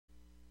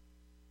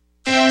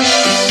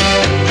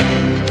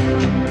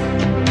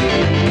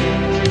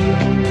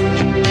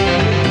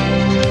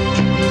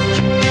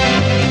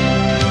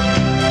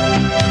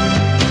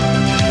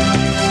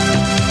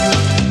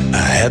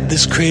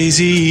this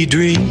crazy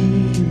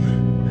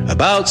dream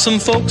about some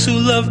folks who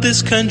love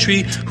this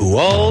country, who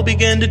all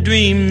began to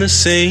dream the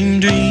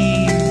same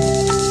dream.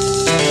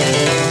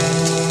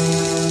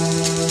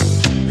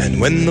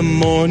 And when the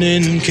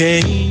morning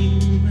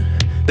came,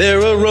 there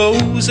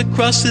arose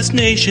across this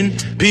nation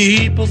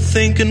people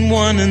thinking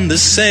one and the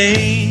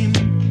same.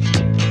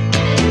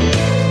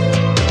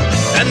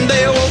 And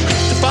they awoke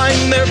to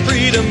find their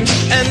freedoms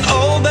and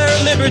all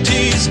their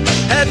liberties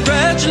had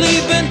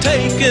gradually been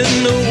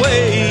taken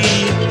away.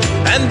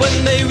 And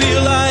when they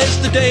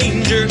realized the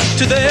danger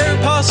to their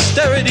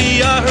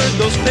posterity, I heard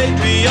those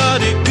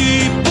patriotic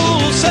people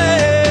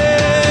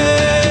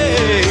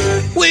say,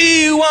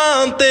 we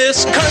want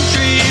this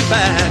country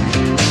back.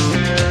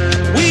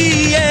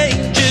 We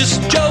ain't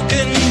just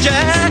joking,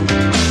 Jack.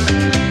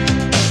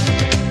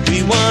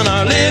 We want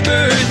our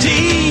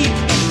liberty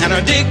and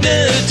our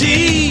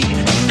dignity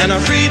and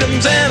our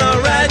freedoms and our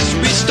rights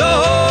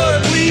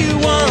restored. We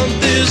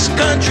want this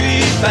country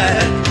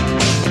back.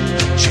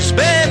 She's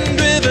been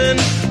driven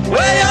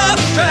way off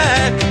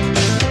track.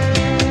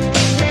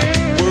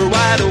 We're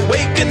wide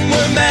awake and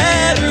we're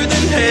madder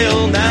than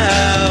hell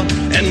now,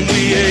 and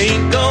we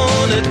ain't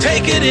gonna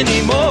take it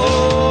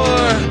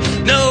anymore.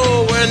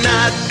 No, we're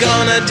not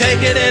gonna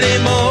take it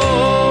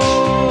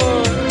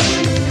anymore.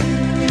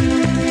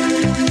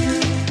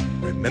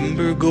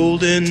 Remember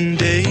golden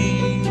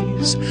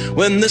days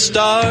when the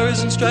stars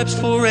and stripes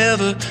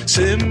forever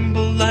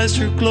symbolized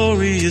her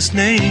glorious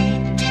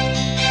name,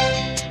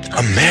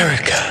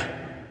 America.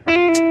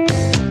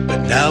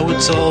 But now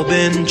it's all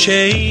been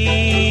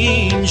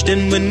changed,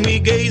 and when we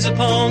gaze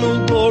upon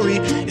old glory,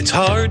 it's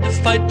hard to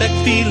fight back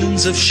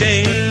feelings of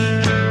shame.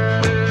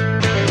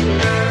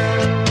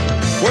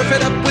 We're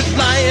fed up with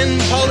lying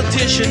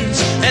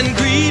politicians and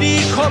greedy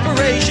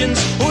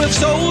corporations who have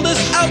sold us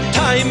out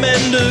time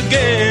and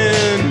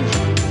again.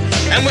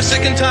 And we're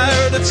sick and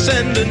tired of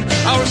sending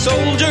our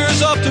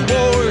soldiers off to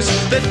wars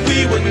that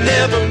we were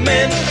never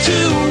meant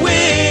to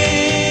win.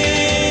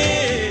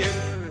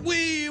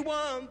 We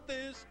want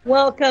this.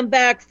 Welcome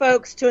back,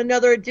 folks, to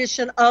another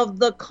edition of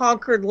the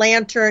Concord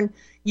Lantern.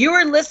 You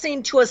are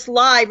listening to us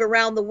live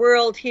around the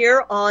world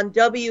here on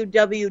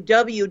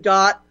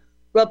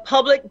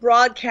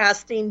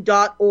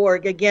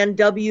www.republicbroadcasting.org. Again,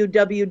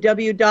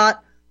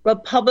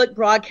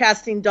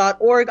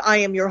 www.republicbroadcasting.org. I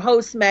am your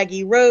host,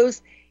 Maggie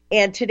Rose.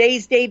 And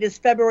today's date is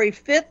February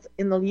 5th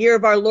in the year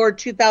of our Lord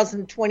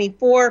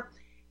 2024.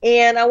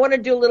 And I want to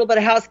do a little bit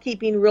of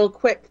housekeeping real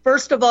quick.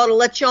 First of all, to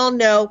let y'all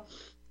know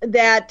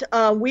that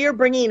we are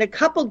bringing a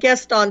couple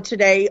guests on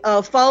today.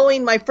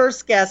 Following my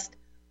first guest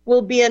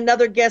will be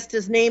another guest.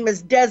 His name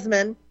is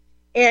Desmond,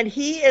 and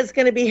he is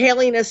going to be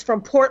hailing us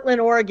from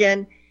Portland,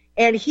 Oregon.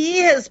 And he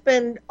has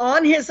been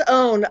on his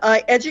own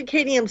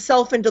educating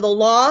himself into the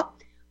law.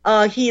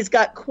 He's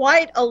got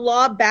quite a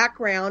law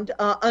background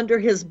under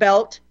his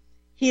belt.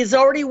 He has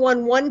already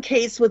won one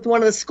case with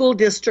one of the school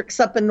districts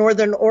up in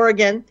Northern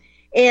Oregon,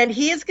 and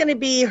he is going to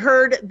be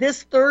heard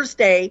this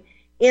Thursday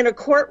in a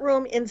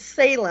courtroom in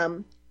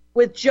Salem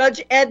with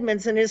Judge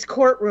Edmonds in his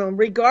courtroom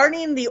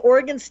regarding the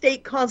Oregon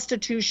State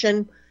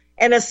Constitution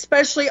and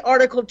especially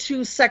Article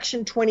 2,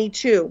 Section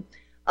 22.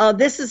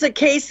 This is a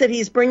case that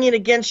he's bringing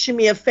against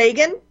Shemia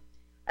Fagan,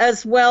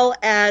 as well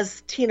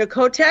as Tina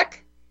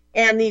Kotek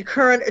and the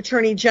current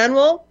Attorney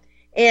General.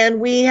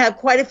 And we have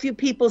quite a few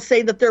people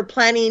say that they're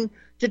planning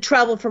to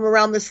travel from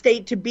around the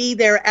state to be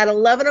there at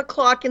 11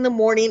 o'clock in the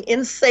morning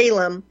in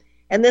Salem.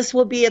 And this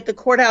will be at the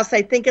courthouse.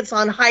 I think it's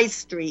on High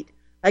Street.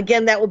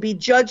 Again, that will be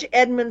Judge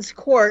Edmonds'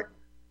 court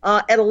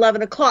at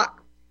 11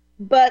 o'clock.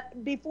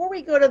 But before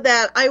we go to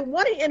that, I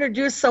want to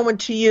introduce someone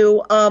to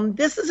you.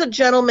 This is a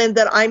gentleman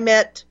that I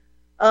met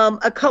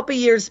a couple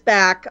years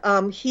back.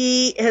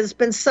 He has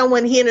been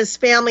someone, he and his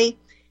family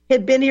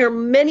had been here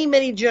many,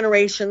 many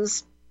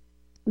generations.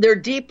 They're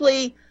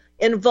deeply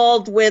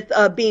involved with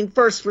being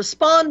first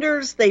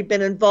responders. They've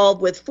been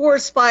involved with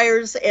forest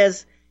fires,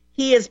 as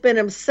he has been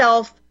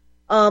himself.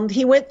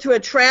 He went through a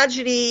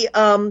tragedy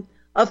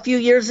a few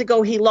years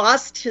ago. He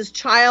lost his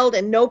child,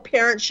 and no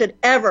parent should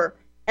ever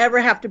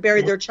have to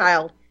bury their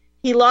child.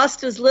 He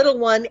lost his little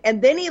one, and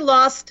then he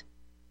lost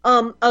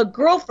a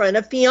girlfriend,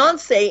 a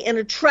fiance, in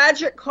a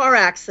tragic car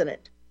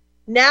accident.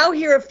 Now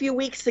here a few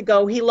weeks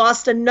ago, he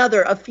lost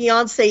a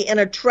fiance in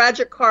a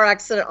tragic car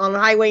accident on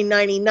Highway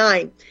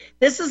 99.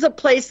 This is a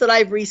place that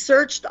I've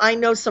researched. I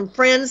know some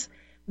friends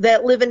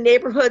that live in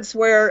neighborhoods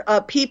where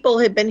people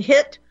have been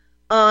hit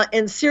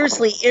and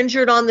seriously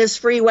injured on this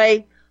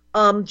freeway.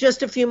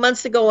 Just a few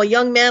months ago, a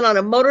young man on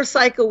a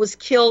motorcycle was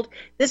killed.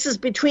 This is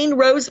between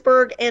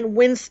Roseburg and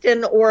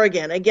Winston,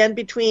 Oregon. Again,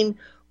 between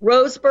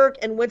Roseburg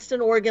and Winston,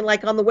 Oregon,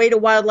 like on the way to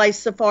Wildlife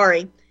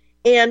Safari.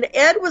 And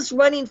Ed was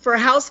running for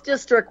House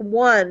District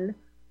 1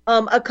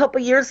 a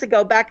couple years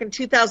ago, back in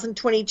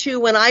 2022,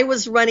 when I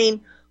was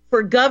running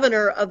for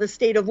governor of the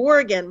state of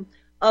Oregon.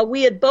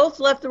 We had both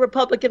left the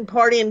Republican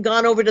Party and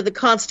gone over to the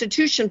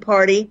Constitution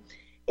Party.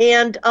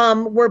 And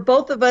we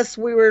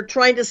were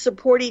trying to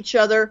support each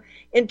other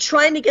and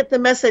trying to get the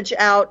message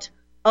out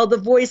of the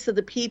voice of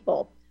the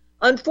people.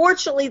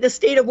 Unfortunately, the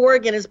state of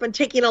Oregon has been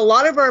taking a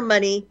lot of our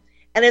money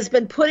and has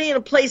been putting it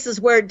in places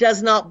where it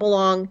does not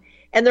belong.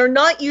 And they're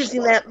not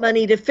using that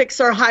money to fix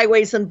our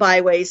highways and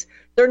byways.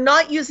 They're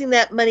not using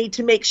that money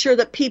to make sure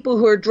that people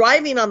who are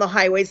driving on the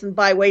highways and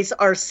byways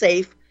are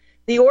safe.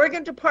 The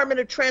Oregon Department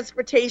of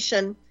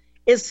Transportation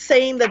is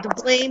saying that the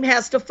blame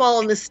has to fall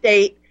on the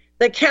state.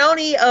 The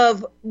county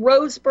of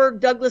Roseburg,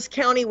 Douglas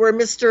County, where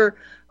Mr.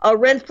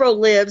 REINFORE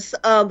lives,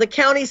 the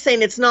county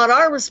saying it's not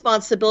our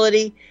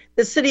responsibility.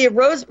 The city of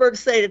Roseburg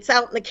said it's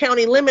out in the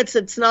county limits.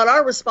 It's not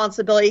our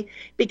responsibility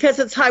because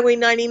it's Highway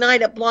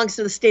 99. It belongs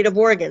to the state of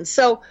Oregon.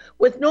 So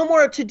with no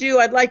more to do,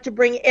 I'd like to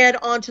bring Ed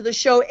onto the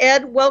show.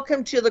 Ed,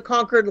 welcome to the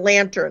Concord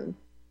Lantern.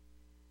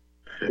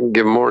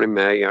 Good morning,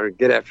 Maggie. Or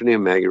good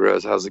afternoon, Maggie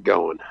Rose. How's it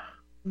going?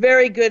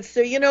 Very good. So,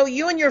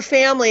 you and your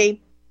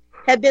family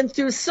have been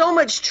through so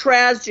much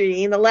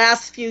tragedy in the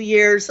last few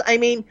years. I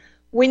mean,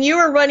 when you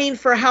were running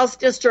for House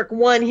District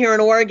 1 here in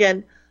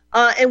Oregon,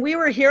 and we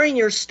were hearing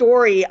your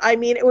story, I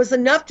mean, it was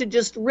enough to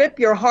just rip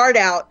your heart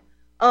out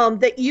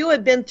that you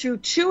had been through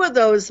two of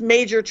those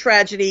major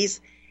tragedies.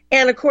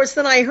 And, of course,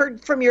 then I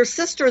heard from your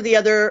sister the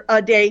other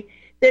day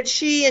that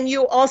she and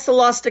you also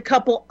lost a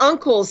couple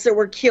uncles that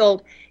were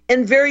killed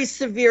in very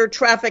severe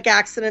traffic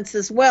accidents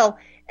as well.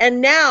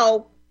 And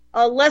now,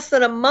 less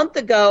than a month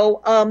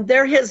ago,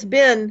 there has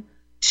been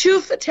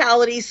two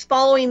fatalities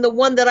following the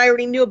one that I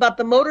already knew about,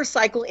 the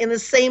motorcycle in the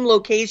same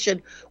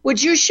location.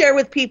 Would you share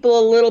with people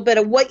a little bit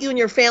of what you and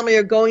your family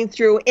are going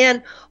through,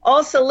 and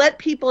also let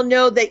people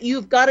know that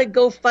you've got a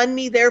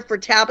GoFundMe there for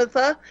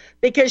Tabitha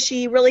because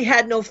she really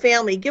had no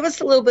family? Give us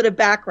a little bit of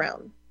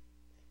background.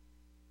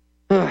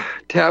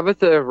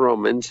 Tabitha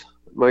Romans,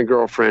 my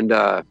girlfriend,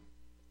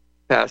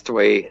 passed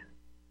away.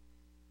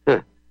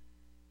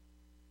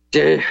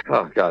 January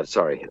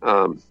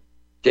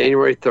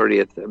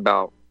 30th,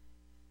 about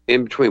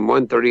in between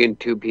 1:30 and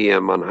 2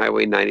 p.m. on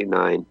Highway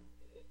 99,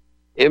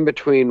 in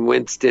between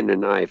Winston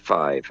and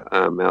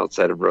I-5,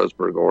 outside of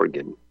Roseburg,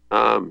 Oregon.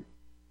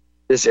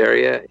 This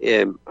area,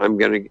 I'm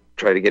going to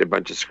try to get a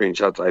bunch of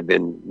screenshots. I've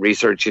been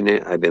researching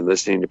it. I've been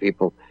listening to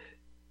people.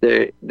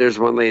 There's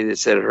one lady that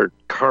said her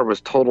car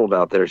was totaled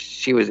out there.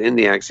 She was in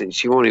the accident.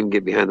 She won't even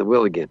get behind the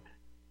wheel again.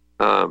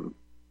 On,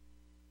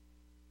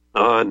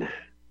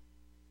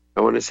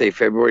 I want to say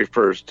February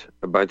 1st,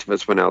 a bunch of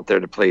us went out there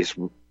to place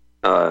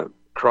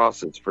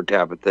crosses for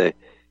Tabitha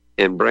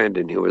and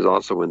Brandon, who was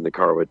also in the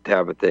car with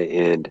Tabitha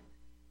and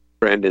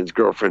Brandon's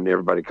girlfriend.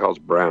 Everybody calls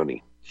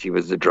Brownie. She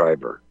was the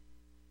driver.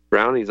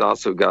 Brownie's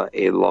also got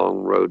a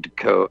long road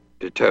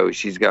to tow.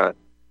 She's got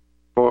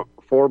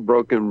four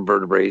broken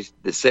vertebrae.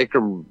 The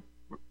sacrum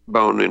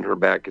bone in her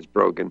back is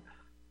broken.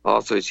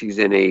 Also, she's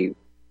in a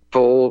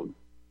full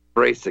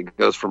brace that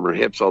goes from her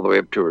hips all the way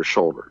up to her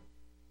shoulder.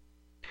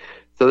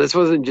 So this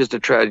wasn't just a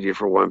tragedy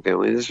for one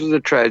family. This was a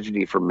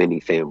tragedy for many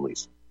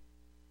families.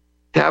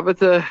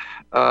 Tabitha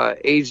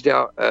aged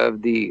out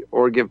of the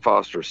Oregon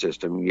foster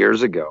system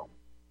years ago.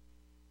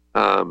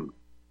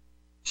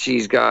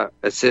 She's got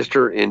a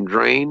sister in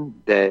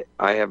Drain that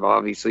I have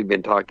obviously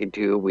been talking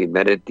to. We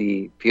met at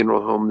the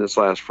funeral home this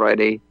last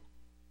Friday.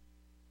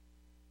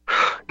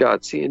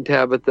 God, seeing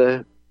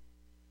Tabitha,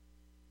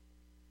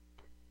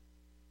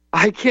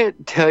 I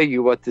can't tell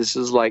you what this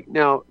is like.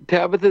 Now,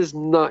 Tabitha's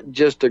not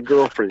just a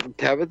girlfriend.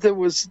 Tabitha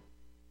was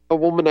a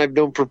woman I've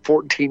known for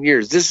 14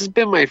 years. This has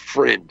been my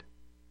friend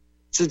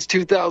since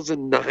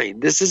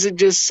 2009. This isn't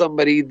just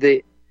somebody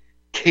that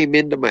came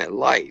into my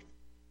life.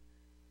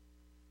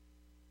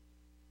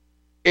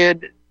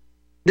 And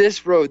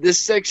this road, this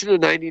section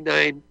of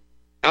 99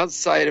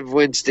 outside of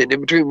Winston,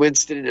 in between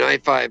Winston and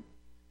I-5,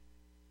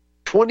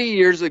 20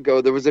 years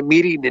ago, there was a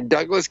meeting in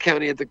Douglas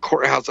County at the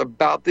courthouse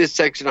about this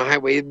section of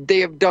highway.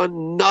 They have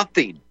done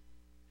nothing.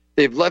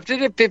 They've left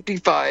it at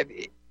 55.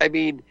 I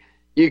mean,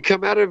 you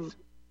come out of,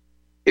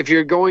 if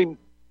you're going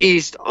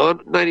east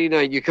on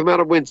 99, you come out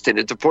of Winston,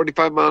 it's a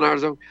 45-mile-an-hour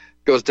zone,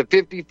 goes to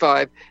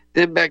 55,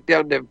 then back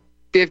down to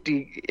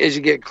 50 as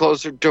you get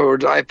closer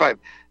towards I-5.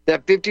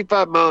 That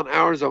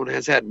 55-mile-an-hour zone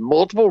has had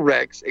multiple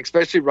wrecks,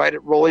 especially right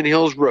at Rolling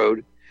Hills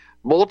Road,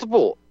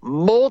 multiple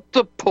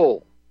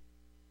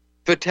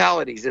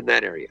fatalities in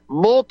that area.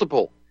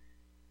 Multiple.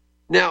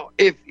 Now,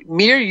 if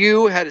me or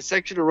you had a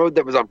section of road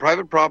that was on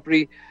private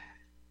property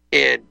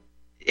and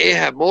it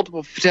had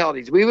multiple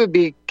fatalities, we would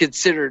be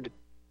considered,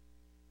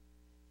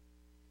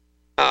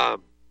 I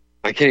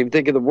can't even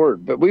think of the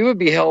word, but we would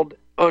be held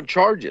on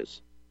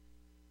charges.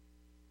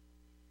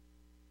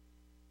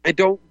 I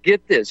don't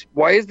get this.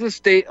 Why is the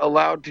state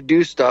allowed to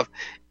do stuff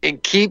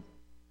and keep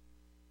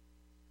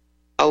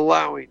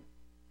allowing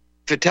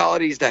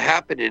fatalities to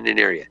happen in an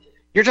area?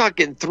 You're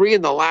talking 3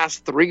 in the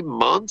last 3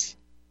 months?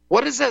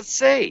 What does that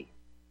say?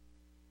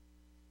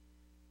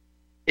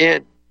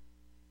 And,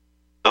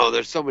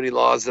 there's so many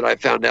laws that I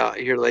found out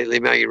here lately,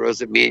 Maggie Rose,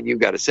 that me and you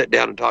got to sit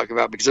down and talk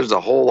about, because there's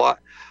a whole lot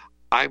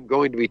I'm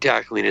going to be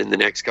tackling in the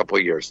next couple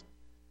of years.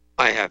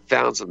 I have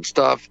found some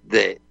stuff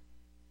that,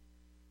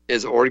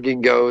 as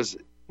Oregon goes,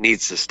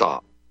 needs to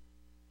stop.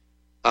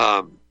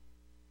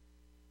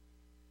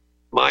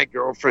 My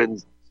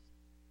girlfriend's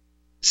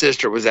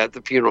sister was at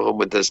the funeral home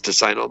with us to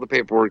sign all the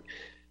paperwork.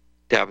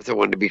 Tabitha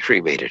wanted to be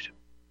cremated.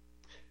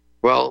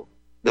 Well,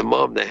 the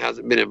mom that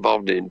hasn't been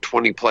involved in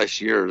 20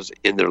 plus years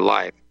in their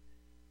life,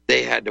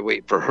 they had to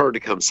wait for her to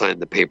come sign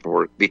the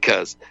paperwork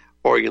because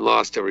Oregon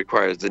law still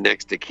requires the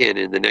next of kin,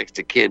 and the next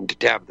of kin to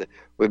Tabitha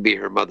would be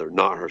her mother,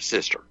 not her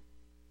sister.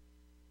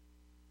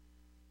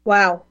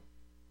 Wow.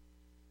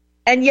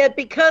 And yet,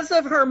 because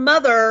of her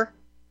mother,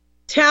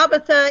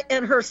 Tabitha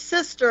and her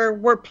sister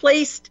were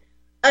placed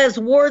as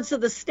wards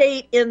of the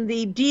state in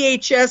the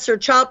DHS, or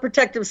Child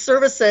Protective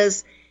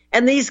Services,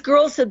 and these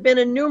girls had been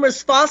in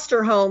numerous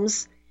foster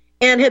homes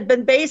and had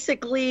been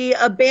basically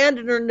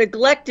abandoned or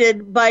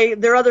neglected by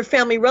their other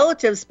family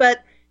relatives.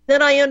 But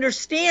then I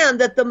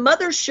understand that the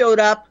mother showed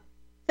up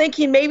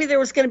thinking maybe there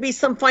was going to be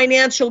some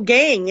financial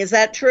gain. Is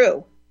that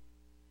true?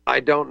 I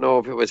don't know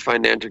if it was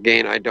financial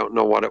gain. I don't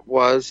know what it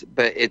was,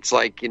 but it's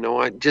like, you know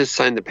what, just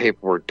sign the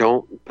paperwork.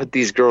 Don't put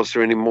these girls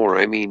through anymore.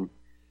 I mean,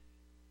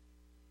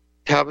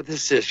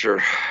 Tabitha's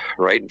sister,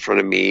 right in front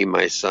of me,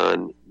 my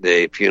son,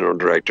 the funeral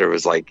director,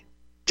 was like,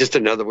 just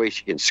another way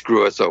she can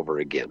screw us over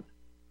again.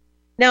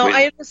 Now,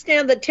 I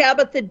understand that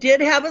Tabitha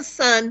did have a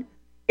son.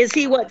 Is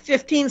he,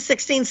 15,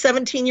 16,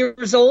 17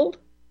 years old?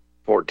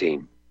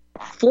 14.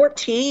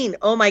 14.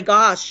 Oh, my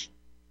gosh.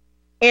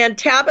 And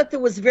Tabitha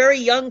was very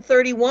young,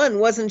 31,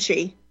 wasn't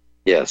she?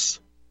 Yes.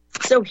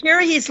 So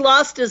here he's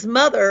lost his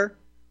mother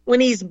when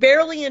he's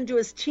barely into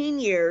his teen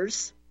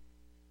years.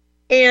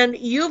 And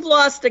you've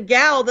lost a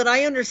gal that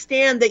I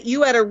understand that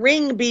you had a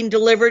ring being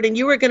delivered and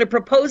you were going to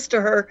propose to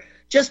her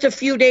just a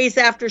few days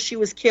after she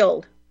was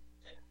killed.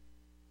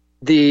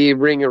 The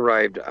ring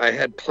arrived. I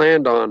had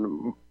planned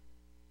on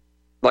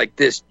like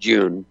this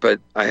June, but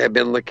I had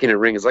been looking at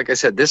rings. Like I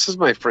said, this is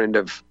my friend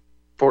of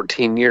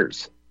 14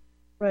 years.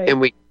 Right. And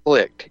we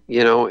clicked,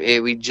 you know,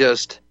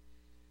 and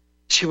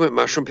she went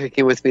mushroom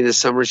picking with me this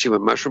summer. She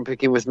went mushroom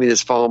picking with me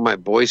this fall. My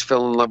boys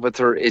fell in love with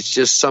her. It's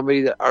just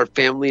somebody that our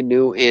family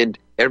knew, and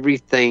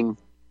everything.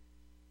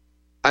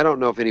 I don't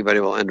know if anybody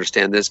will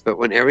understand this, but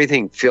when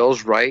everything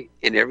feels right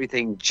and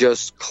everything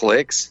just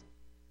clicks.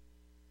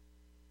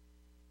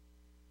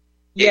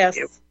 Yes.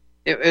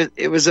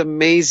 It was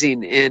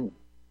amazing. And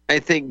I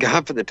thank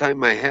God for the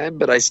time I had,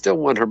 but I still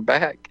want her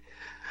back.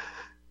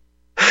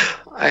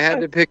 I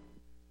had to pick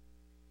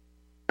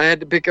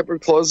up her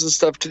clothes and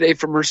stuff today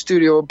from her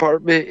studio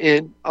apartment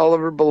and all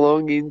of her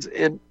belongings.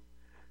 And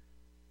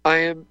I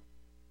am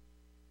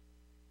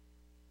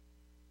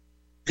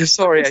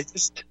sorry.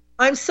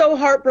 I'm so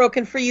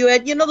heartbroken for you,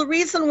 Ed. You know, the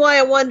reason why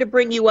I wanted to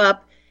bring you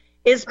up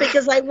is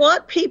because I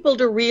want people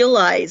to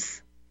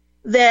realize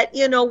that,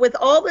 you know, with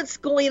all that's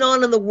going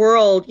on in the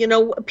world, you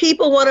know,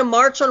 people want to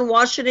march on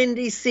Washington,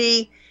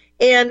 D.C.,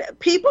 and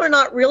people are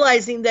not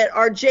realizing that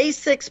our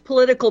J6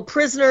 political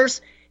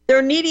prisoners,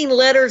 they're needing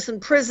letters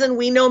in prison.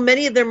 We know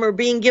many of them are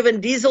being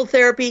given diesel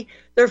therapy.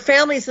 Their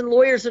families and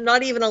lawyers are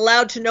not even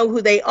allowed to know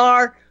who they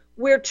are.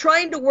 We're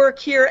trying to work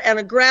here at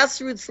a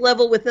grassroots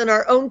level within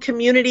our own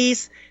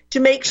communities to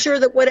make sure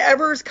that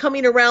whatever is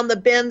coming around the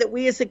bend, that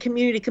we as a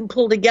community can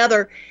pull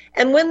together.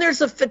 And when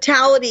there's a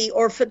fatality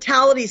or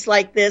fatalities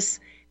like this,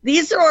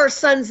 these are our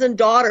sons and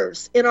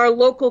daughters in our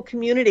local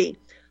community.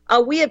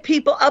 We have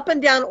people up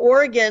and down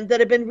Oregon that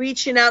have been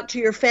reaching out to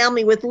your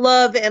family with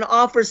love and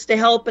offers to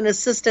help and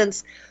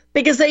assistance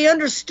because they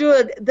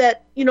understood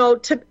that, you know,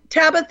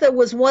 Tabitha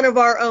was one of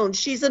our own.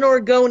 She's an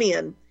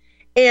Oregonian.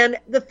 And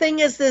the thing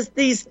is,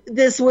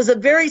 this was a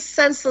very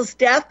senseless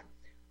death.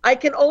 I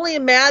can only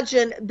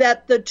imagine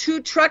that the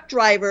two truck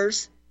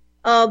drivers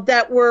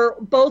that were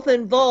both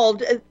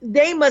involved,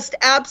 they must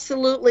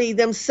absolutely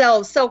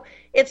themselves. So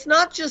it's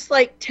not just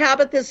like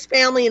Tabitha's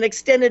family and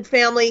extended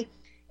family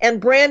and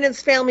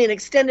Brandon's family and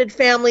extended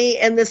family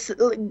and this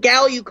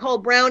gal you call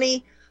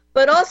Brownie,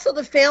 but also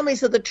the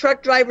families of the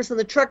truck drivers and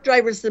the truck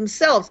drivers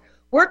themselves.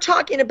 We're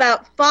talking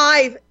about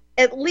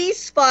at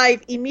least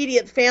five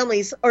immediate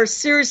families are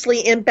seriously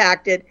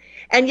impacted.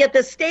 And yet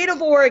the state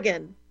of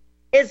Oregon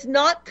is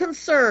not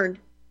concerned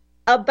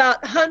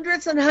about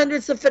hundreds and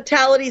hundreds of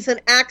fatalities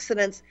and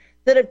accidents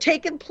that have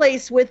taken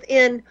place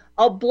within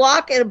a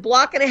block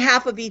and a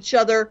half of each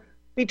other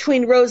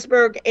between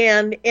Roseburg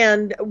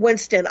and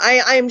Winston.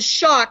 I am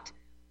shocked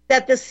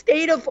that the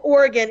state of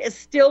Oregon is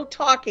still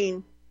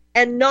talking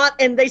and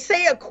they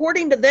say,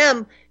 according to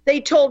them,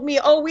 they told me,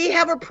 oh, we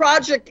have a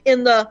project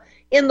in the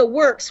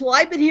works. Well,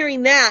 I've been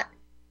hearing that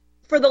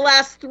for the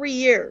last 3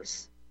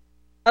 years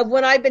of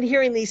when I've been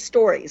hearing these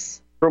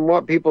stories. From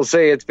what people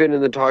say, it's been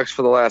in the talks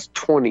for the last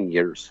 20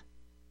 years.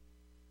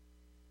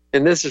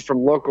 And this is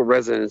from local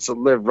residents that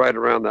live right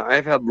around that.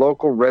 I've had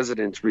local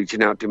residents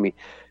reaching out to me,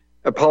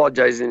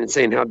 apologizing and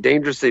saying how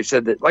dangerous they've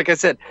said that. Like I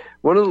said,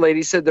 one of the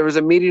ladies said there was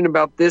a meeting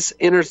about this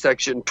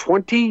intersection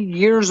 20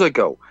 years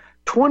ago.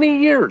 20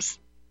 years.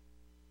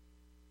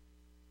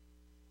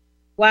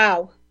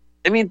 Wow.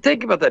 I mean,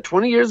 think about that.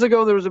 20 years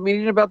ago, there was a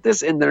meeting about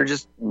this, and they're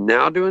just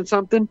now doing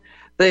something.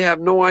 They have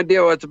no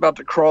idea what's about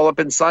to crawl up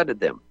inside of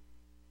them.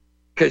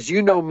 Because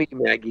you know me,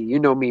 Maggie. You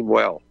know me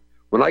well.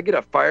 When I get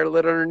a fire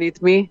lit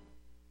underneath me,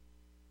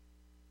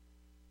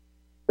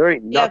 there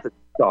ain't nothing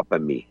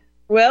stopping me.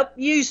 Well,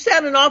 you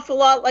sound an awful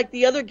lot like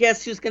the other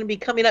guest who's going to be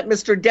coming up,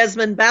 Mr.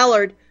 Desmond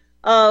BELLARD,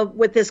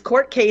 with this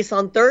court case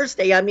on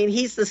Thursday. I mean,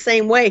 he's the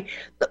same way.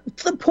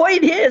 The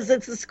point is,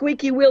 it's the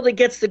squeaky wheel that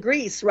gets the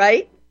grease,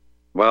 right?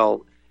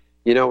 Well,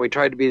 we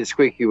tried to be the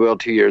squeaky wheel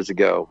 2 years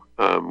ago.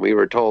 We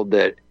were told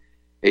that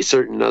a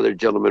certain other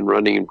gentleman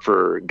running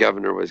for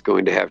governor was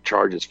going to have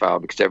charges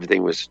filed because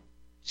everything was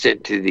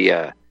sent to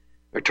the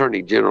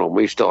attorney general. And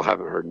we still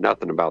haven't heard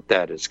nothing about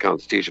that as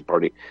Constitution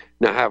Party.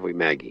 Now, have we,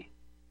 Maggie?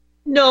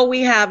 No, we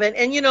haven't.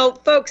 And,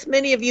 folks,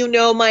 many of you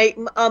know my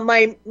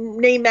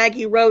name,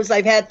 Maggie Rose,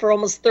 I've had for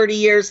almost 30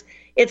 years.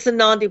 It's a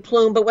nom de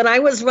plume. But when I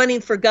was running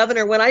for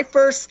governor, when I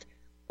first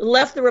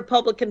left the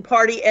Republican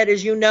Party, Ed,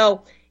 as you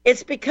know,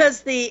 it's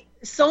because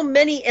so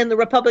many in the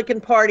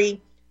Republican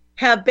Party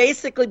have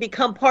basically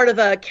become part of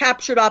a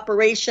captured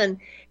operation.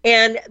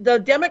 And the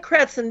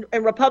Democrats and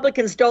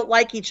Republicans don't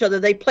like each other.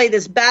 They play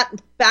this back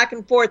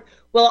and forth.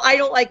 Well, I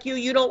don't like you.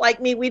 You don't like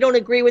me. We don't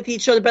agree with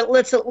each other. But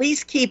let's at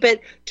least keep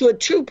it to a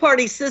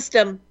two-party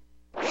system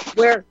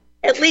where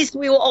at least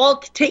we will all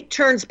take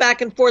turns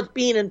back and forth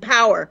being in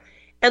power.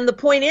 And the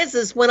point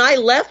is when I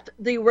left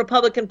the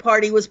Republican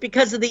Party was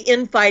because of the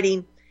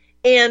infighting.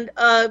 And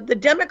the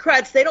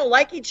Democrats, they don't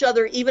like each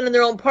other even in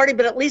their own party,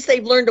 but at least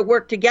they've learned to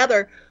work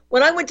together.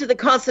 When I went to the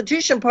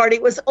Constitution Party,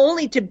 it was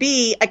only to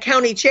be a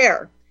county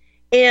chair.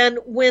 And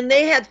when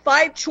they had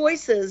 5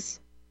 choices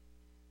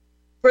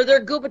for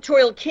their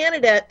gubernatorial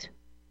candidate,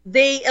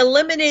 they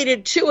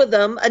eliminated 2 of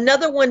them.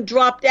 Another one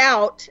dropped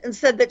out and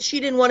said that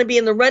she didn't want to be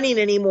in the running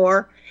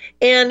anymore.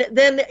 And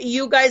then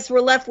you guys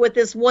were left with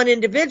this one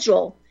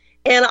individual.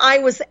 And I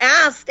was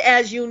asked,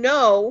 as you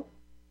know,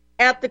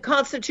 at the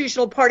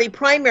Constitutional Party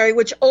primary,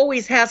 which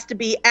always has to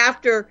be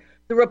after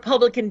the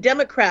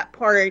Republican-Democrat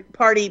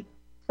Party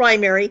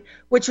primary,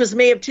 which was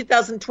May of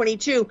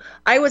 2022,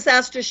 I was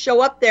asked to show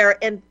up there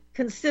and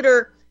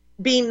consider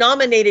being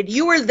nominated.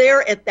 You were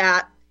there at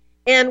that.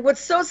 And what's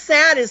so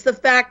sad is the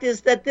fact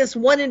is that this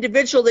one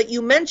individual that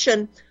you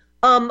mentioned,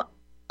 I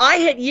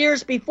had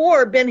years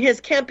before been his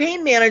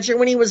campaign manager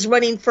when he was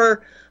running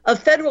for a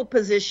federal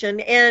position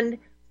and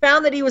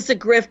found that he was a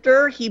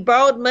grifter. He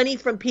borrowed money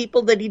from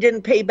people that he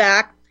didn't pay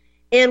back.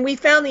 And we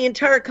found the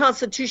entire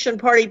Constitution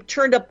Party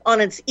turned up on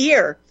its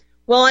ear.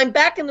 Well, I'm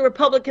back in the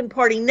Republican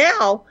Party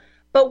now,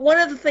 but one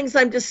of the things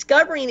I'm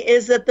discovering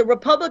is that the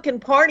Republican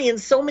Party in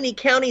so many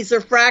counties are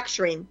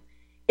fracturing.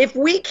 If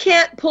we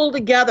can't pull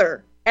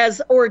together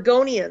as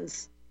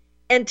Oregonians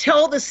and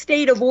tell the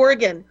state of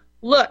Oregon,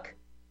 look,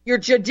 your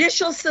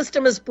judicial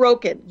system is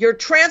broken. Your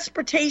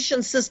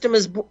transportation system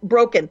is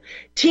broken.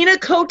 Tina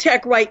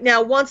Kotek right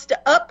now wants to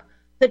up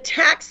the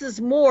taxes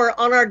more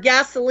on our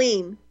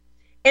gasoline.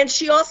 And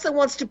she also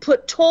wants to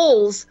put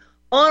tolls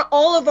on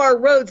all of our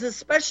roads,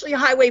 especially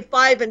Highway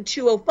 5 and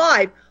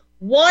 205.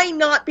 Why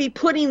not be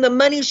putting the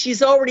money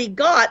she's already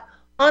got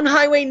on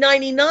Highway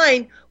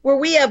 99, where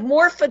we have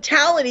more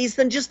fatalities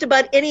than just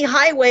about any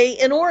highway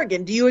in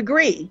Oregon? Do you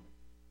agree?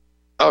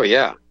 Oh,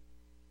 yeah.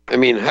 I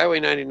mean,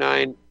 Highway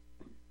 99,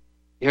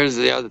 here's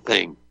the other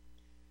thing.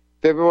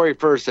 February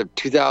 1st of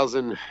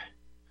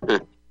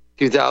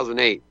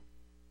 2008,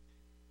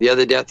 the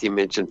other death you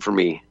mentioned for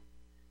me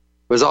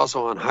was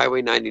also on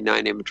Highway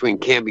 99 in between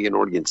Canby and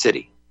Oregon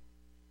City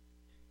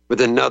with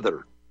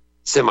another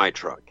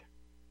semi-truck.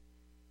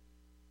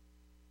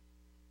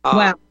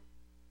 Wow.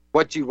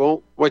 What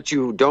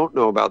you don't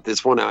know about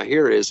this one out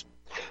here is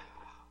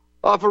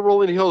off of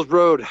Rolling Hills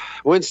Road,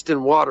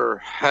 Winston Water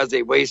has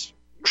a waste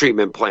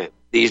treatment plant.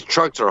 These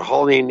trucks are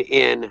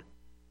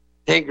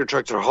tanker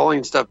trucks are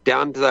hauling stuff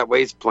down to that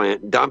waste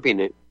plant, dumping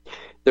it.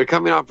 They're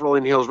coming off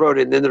Rolling Hills Road,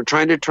 and then they're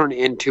trying to turn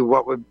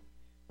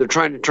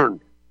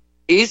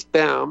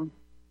eastbound,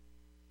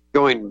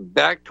 going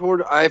back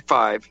toward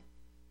I-5,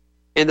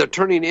 and they're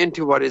turning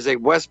into what is a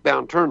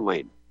westbound turn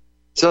lane.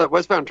 So that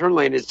westbound turn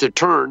lane is to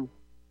turn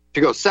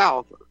to go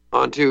south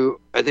onto,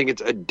 I think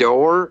it's a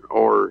door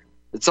or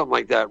it's something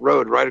like that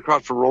road right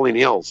across from Rolling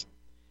Hills.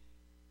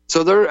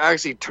 So they're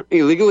actually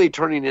illegally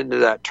turning into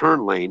that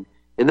turn lane.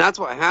 And that's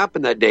what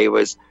happened that day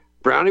was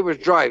Brownie was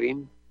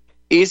driving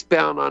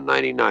eastbound on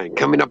 99,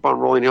 coming up on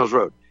Rolling Hills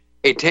Road.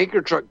 A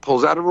tanker truck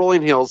pulls out of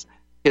Rolling Hills.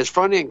 His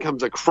front end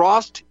comes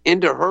across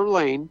into her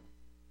lane.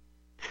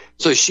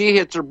 So she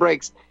hits her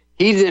brakes.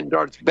 He then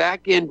darts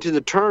back into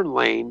the turn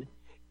lane.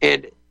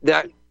 And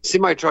that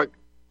semi-truck,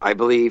 I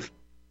believe,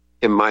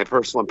 in my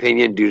personal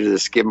opinion, due to the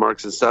skid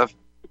marks and stuff,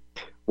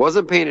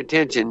 wasn't paying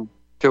attention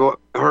to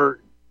her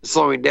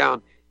slowing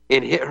down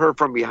and hit her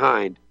from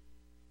behind.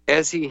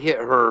 As he hit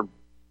her,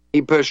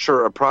 he pushed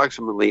her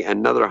approximately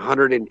another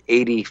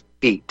 180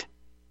 feet.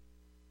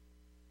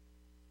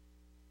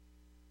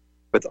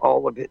 With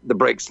all of the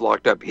brakes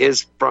locked up,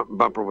 his front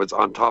bumper was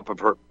on top of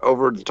her,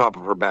 over the top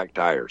of her back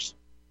tires.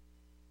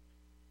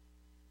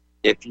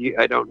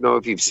 I don't know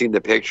if you've seen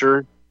the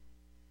picture,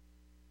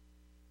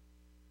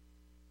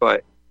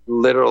 but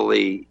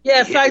literally.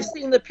 Yes, I've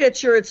seen the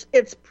picture.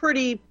 It's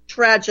pretty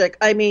tragic.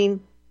 I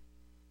mean,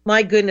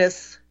 my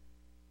goodness.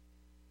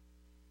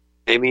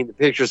 I mean, the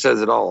picture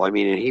says it all. I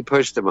mean, and he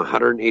pushed him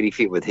 180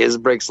 feet with his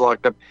brakes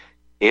locked up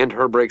and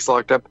her brakes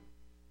locked up.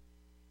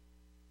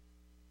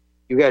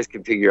 you guys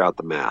can figure out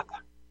the math.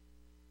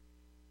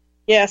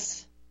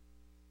 Yes.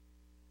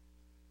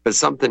 But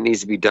something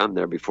needs to be done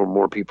there before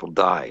more people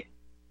die.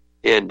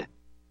 And,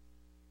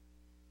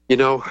 you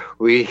know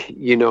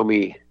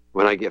me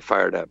when I get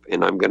fired up,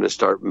 and I'm going to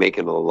start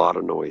making a lot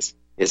of noise.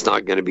 It's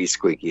not going to be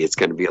squeaky. It's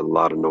going to be a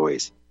lot of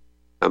noise.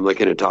 I'm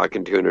looking at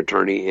talking to an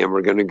attorney, and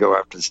we're going to go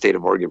after the state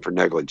of Oregon for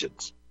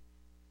negligence.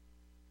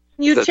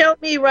 You tell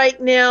me right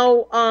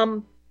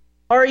now,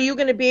 are you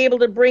going to be able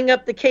to bring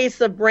up the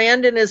case of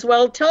Brandon as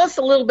well? Tell us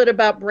a little bit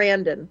about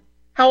Brandon.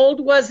 How old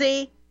was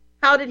he?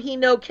 How did he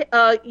know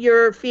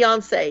your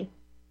fiance?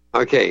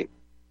 Okay.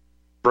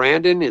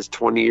 Brandon is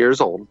 20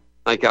 years old.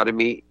 I got to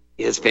meet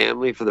his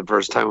family for the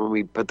first time when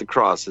we put the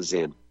crosses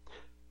in.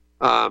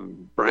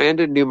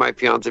 Brandon knew my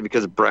fiance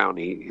because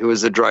Brownie, who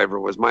was the driver,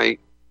 was my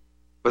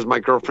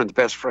girlfriend's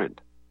best friend.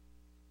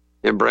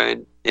 And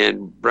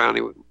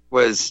Brownie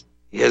was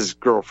his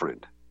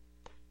girlfriend.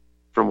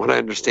 From what I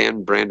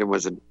understand, Brandon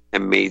was an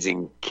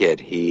amazing kid.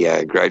 He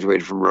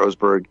graduated from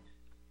Roseburg.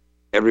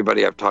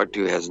 Everybody I've talked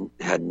to has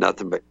had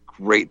nothing but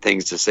great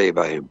things to say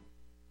about him.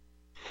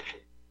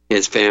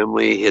 His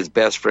family, his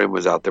best friend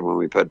was out there when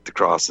we put the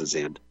crosses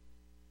in.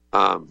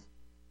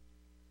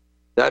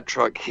 That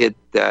truck hit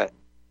that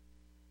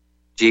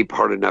Jeep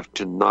hard enough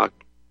to knock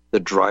the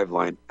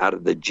driveline out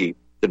of the Jeep.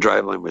 The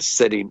driveline was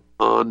sitting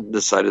on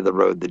the side of the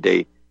road the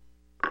day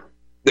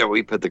that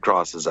we put the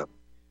crosses up.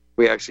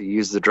 We actually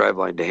used the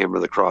driveline to hammer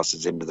the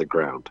crosses into the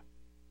ground.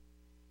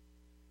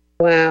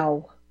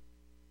 Wow.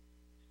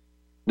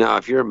 Now,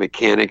 if you're a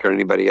mechanic or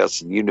anybody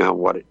else and you know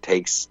what it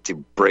takes to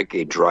break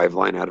a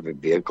driveline out of a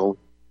vehicle,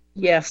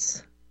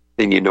 yes,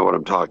 then you know what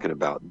I'm talking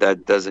about.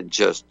 That doesn't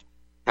just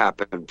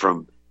happen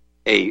from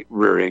a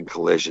rear-end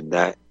collision.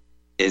 That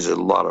is a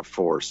lot of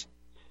force.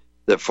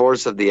 The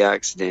force of the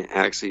accident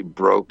actually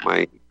broke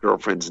my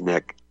girlfriend's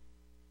neck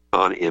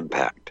on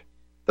impact.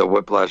 The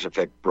whiplash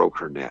effect broke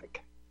her neck.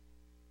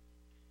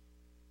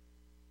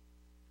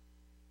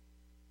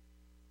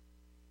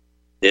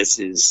 This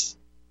is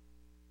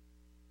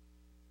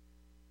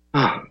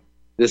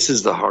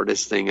the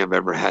hardest thing I've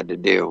ever had to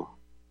do.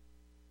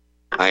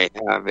 I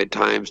have at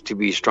times to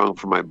be strong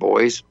for my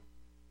boys,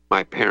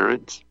 my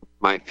parents,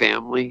 my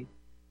family,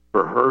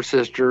 for her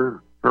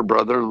sister, her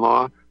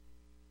brother-in-law,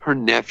 her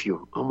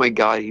nephew. Oh my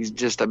God, he's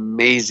just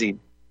amazing.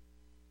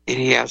 And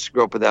he has to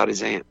grow up without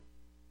his aunt.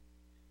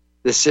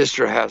 The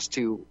sister has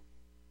to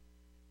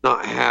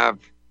not have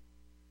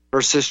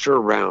her sister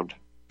around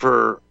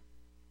for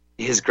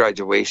his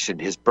graduation,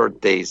 his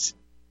birthdays.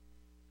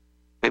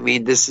 I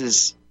mean, this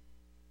is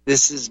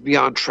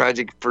beyond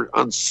tragic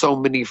on so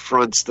many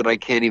fronts that I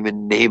can't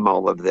even name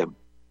all of them.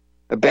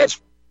 A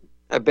best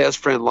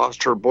friend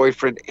lost her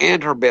boyfriend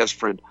and her best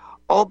friend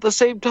all at the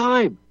same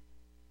time.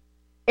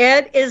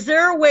 Ed, is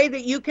there a way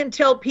that you can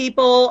tell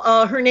people,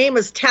 her name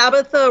is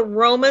Tabitha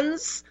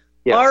Romans,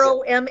 yes.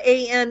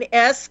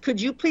 Romans.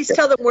 Could you please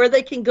tell them where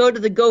they can go to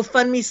the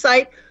GoFundMe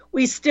site?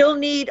 We still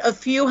need a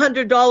few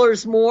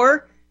 $100s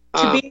more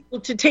to be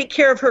able to take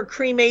care of her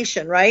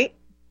cremation, right?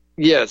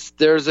 Yes,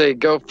 there's a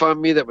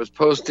GoFundMe that was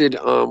posted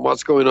on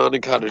what's going on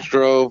in Cottage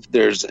Grove.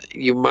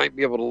 You might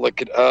be able to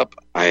look it up.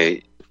 I'm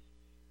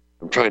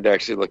trying to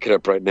actually look it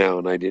up right now,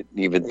 and I didn't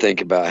even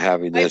think about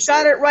having this.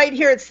 I've got it right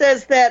here. It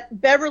says that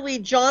Beverly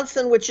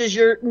Johnson, which is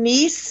your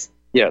niece,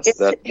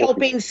 is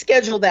helping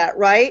schedule that,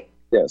 right?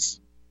 Yes.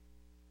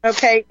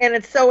 Okay, and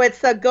it's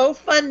a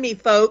GoFundMe,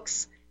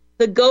 folks.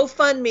 The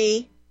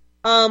GoFundMe.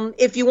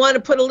 If you want to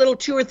put a little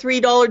 $2 or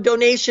 $3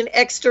 donation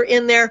extra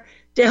in there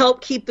to help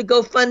keep the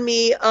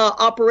GoFundMe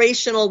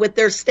operational with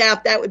their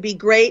staff, that would be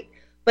great.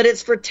 But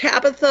it's for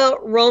Tabitha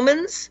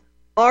Romans,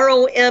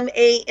 Romans,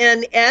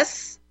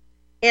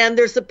 and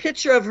there's a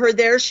picture of her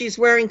there. She's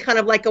wearing kind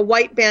of like a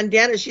white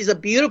bandana. She's a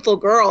beautiful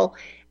girl.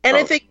 And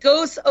if it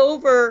goes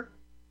over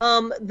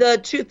the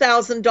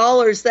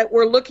 $2,000 that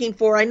we're looking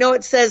for, I know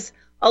it says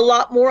a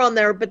lot more on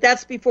there, but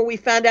that's before we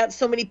found out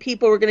so many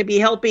people were going to be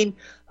helping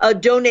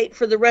donate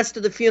for the rest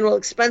of the funeral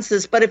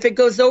expenses. But if it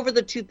goes over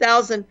the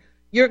 $2,000,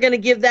 you're going to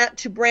give that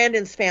to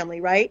Brandon's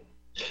family, right?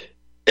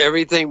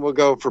 Everything will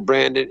go for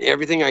Brandon.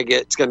 Everything I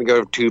get is going to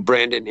go to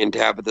Brandon and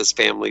Tabitha's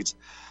families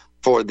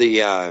for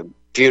the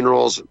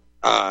funerals,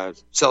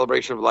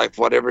 celebration of life,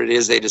 whatever it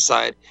is they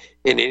decide.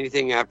 And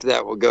anything after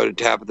that will go to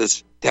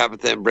Tabitha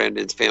and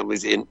Brandon's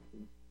families and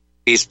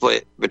be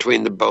split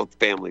between both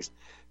families.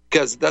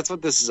 Because that's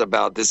what this is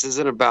about. This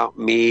isn't about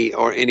me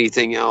or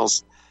anything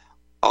else.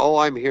 All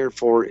I'm here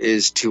for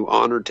is to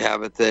honor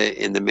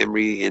Tabitha in the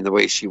memory in the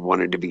way she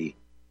wanted to be,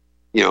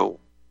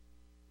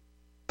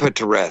 put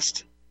to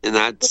rest. And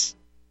that's,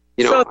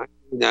 people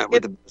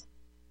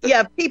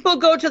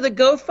go to the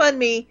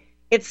GoFundMe.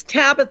 It's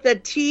Tabitha,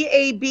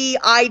 Tabitha.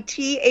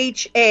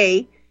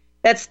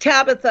 That's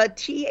Tabitha,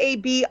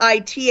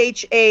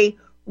 Tabitha,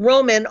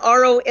 Roman,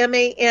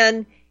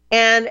 Roman.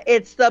 And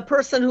it's the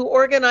person who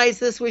organized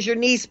this was your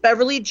niece,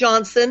 Beverly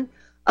Johnson.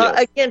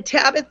 Yes. Again,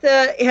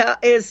 Tabitha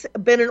has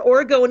been an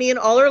Oregonian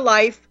all her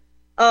life.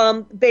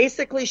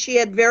 Basically, she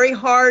had very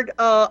hard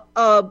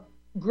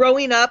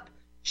growing up.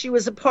 She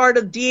was a part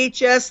of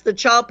DHS, the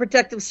Child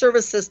Protective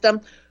Service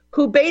System,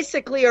 who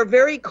basically are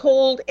very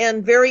cold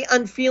and very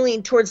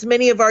unfeeling towards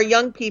many of our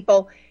young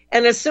people.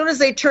 And as soon as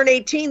they turn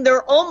 18,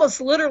 they're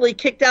almost literally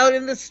kicked out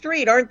in the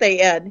street, aren't they,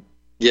 Ed?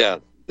 Yeah,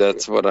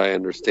 that's what I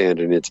understand,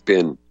 and it's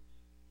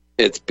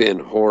been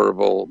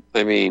horrible.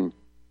 I mean,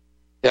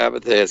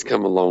 Tabitha has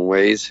come a long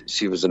ways.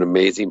 She was an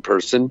amazing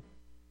person,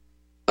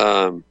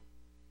 a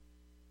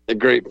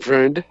great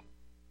friend,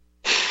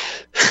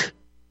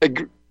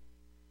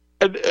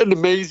 an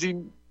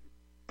amazing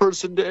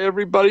person to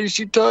everybody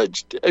she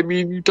touched. I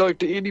mean, you talk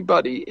to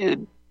anybody,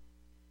 and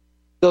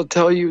they'll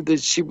tell you that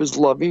she was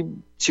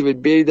loving. She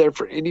would be there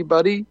for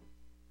anybody.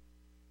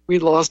 We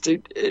lost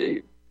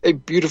a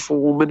beautiful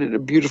woman and a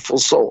beautiful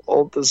soul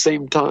all at the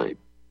same time.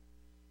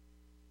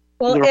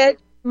 Well, Ed,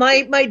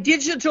 my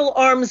digital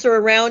arms are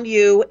around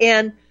you,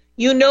 and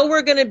you know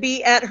we're going to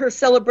be at her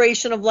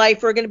celebration of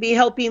life. We're going to be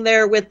helping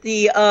there with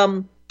the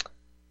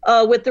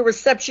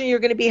reception you're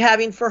going to be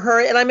having for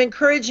her. And I'm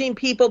encouraging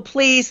people,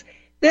 please,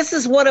 this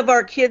is one of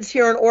our kids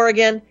here in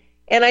Oregon,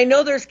 and I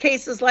know there's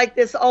cases like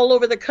this all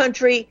over the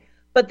country,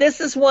 but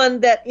this is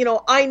one that, you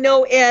know, I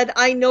know Ed,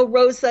 I know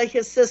Rosa,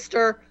 his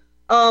sister.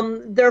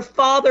 Their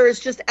father is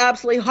just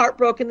absolutely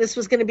heartbroken. This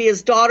was going to be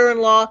his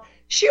daughter-in-law.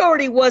 She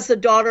already was a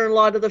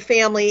daughter-in-law to the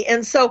family.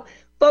 And so,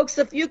 folks,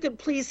 if you could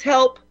please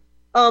help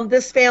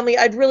this family,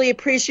 I'd really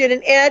appreciate it.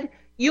 And Ed,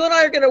 you and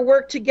I are going to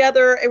work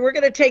together, and we're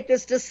going to take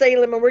this to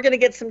Salem, and we're going to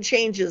get some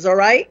changes, all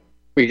right?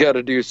 We got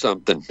to do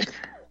something.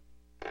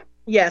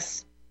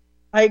 Yes,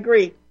 I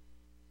agree.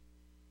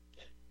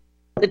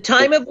 The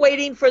time of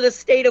waiting for the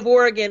state of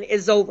Oregon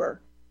is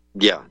over.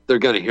 Yeah, they're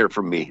going to hear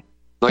from me.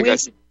 Like I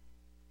said,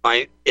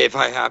 if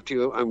I have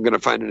to, I'm going to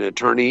find an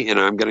attorney, and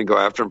I'm going to go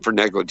after him for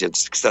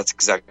negligence, because that's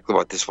exactly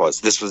what this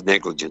was. This was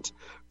negligence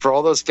for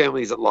all those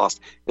families that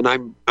lost. And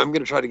I'm going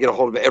to try to get a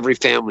hold of every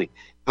family.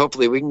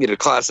 Hopefully we can get a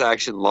class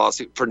action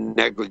lawsuit for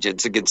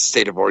negligence against the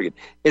state of Oregon.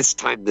 It's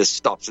time this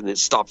stops, and it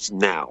stops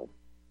now.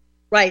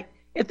 Right.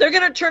 If they're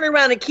going to turn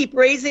around and keep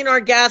raising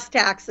our gas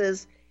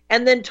taxes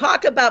and then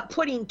talk about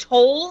putting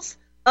tolls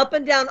up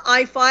and down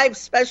I-5,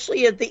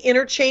 especially at the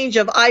interchange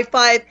of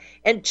I-5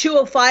 and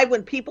 205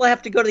 when people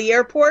have to go to the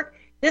airport,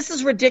 this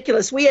is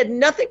ridiculous. We had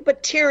nothing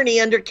but tyranny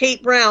under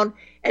Kate Brown,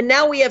 and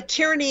now we have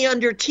tyranny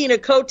under Tina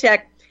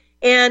Kotek.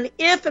 And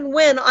if and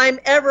when I'm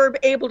ever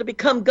able to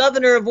become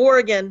governor of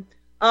Oregon,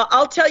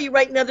 I'll tell you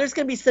right now, there's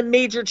going to be some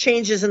major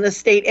changes in the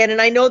state,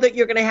 and I know that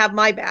you're going to have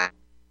my back.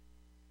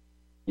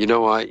 You know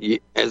what?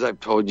 As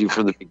I've told you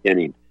from the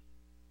beginning,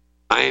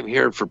 I am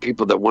here for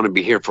people that want to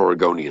be here for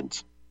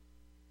Oregonians.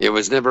 It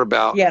was never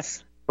about,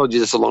 yes. I told you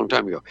this a long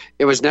time ago,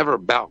 it was never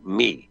about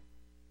me.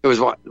 It was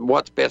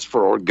what's best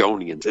for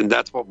Oregonians, and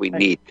that's what we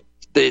need.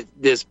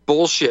 This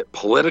bullshit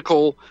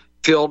political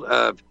field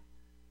of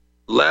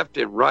left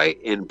and right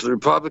and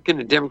Republican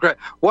and Democrat.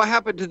 What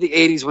happened to the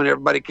 80s when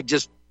everybody could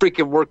just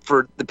freaking work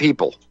for the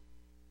people?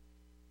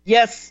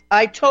 Yes,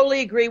 I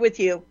totally agree with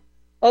you.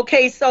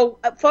 Okay, so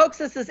folks,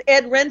 this is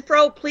Ed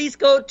REINFORE. Please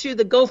go to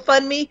the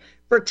GoFundMe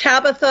for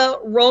Tabitha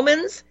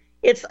Romans.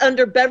 It's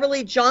under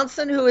Beverly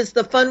Johnson, who is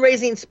the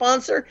fundraising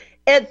sponsor.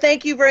 Ed,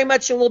 thank you very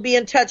much, and we'll be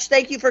in touch.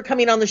 Thank you for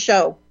coming on the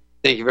show.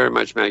 Thank you very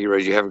much, Maggie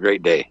Rose. You have a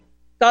great day.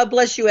 God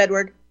bless you,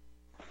 Edward.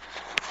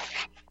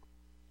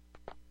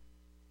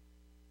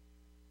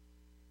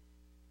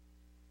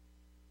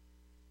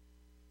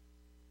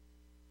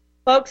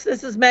 Folks,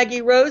 this is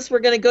Maggie Rose. We're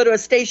going to go to a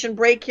station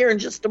break here in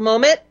just a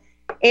moment.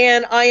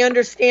 And I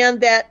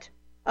understand that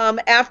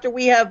after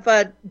we have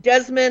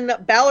Desmond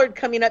BELLARD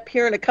coming up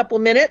here in a couple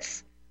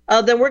minutes,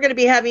 then we're going to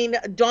be having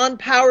Dawn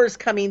Powers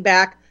coming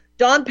back.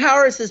 Dawn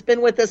Powers has been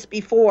with us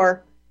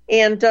before.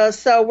 And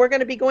so we're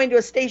going to be going to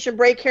a station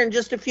break here in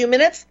just a few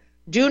minutes.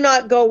 Do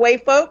not go away,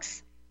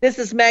 folks. This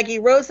is Maggie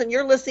Rose, and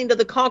you're listening to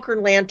the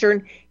Concord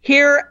Lantern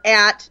here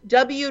at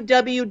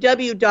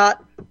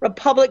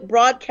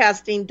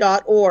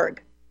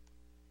www.republicbroadcasting.org.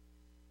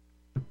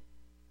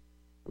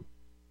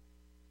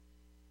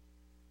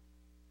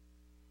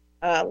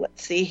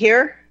 Let's see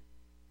here.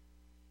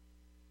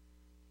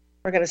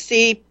 We're going to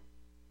see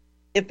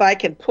if I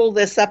can pull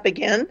this up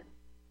again.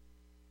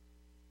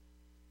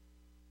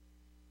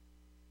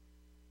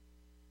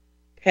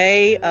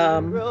 Okay.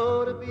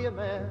 Grow to be a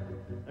man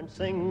and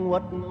sing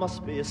what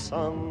must be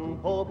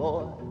sung, oh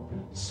boy.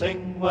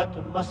 Sing what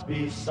must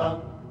be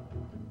sung.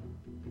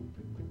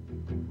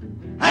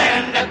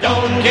 And I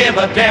don't give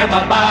a damn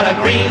about a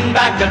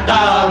greenback, a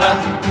dollar.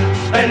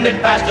 Spend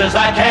it fast as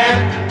I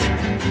can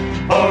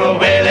for a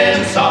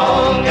wailing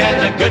song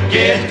and a good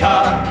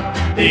guitar.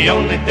 The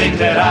only things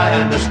that I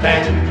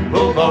understand,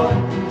 oh boy,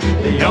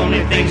 the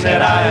only things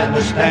that I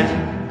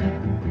understand.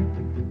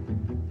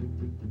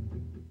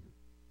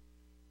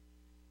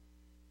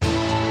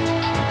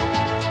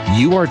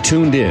 You are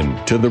tuned in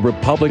to the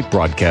Republic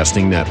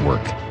Broadcasting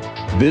Network.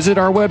 Visit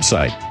our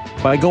website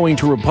by going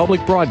to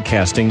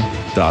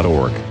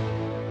republicbroadcasting.org.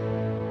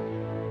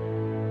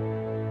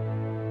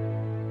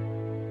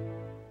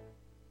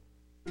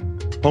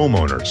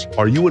 Homeowners,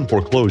 are you in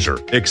foreclosure,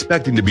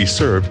 expecting to be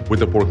served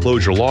with a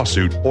foreclosure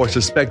lawsuit, or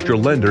suspect your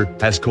lender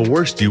has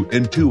coerced you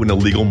into an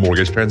illegal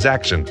mortgage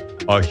transaction?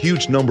 A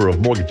huge number of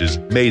mortgages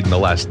made in the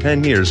last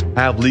 10 years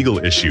have legal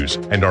issues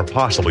and are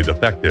possibly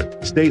defective.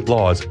 State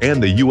laws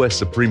and the U.S.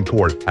 Supreme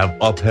Court have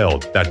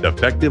upheld that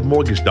defective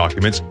mortgage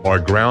documents are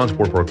grounds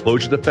for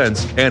foreclosure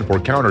defense and for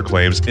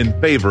counterclaims in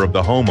favor of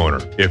the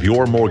homeowner. If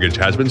your mortgage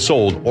has been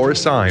sold or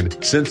assigned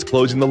since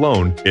closing the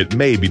loan, it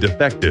may be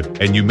defective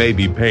and you may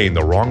be paying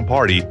the wrong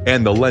party,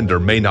 and the lender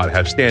may not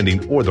have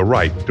standing or the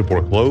right to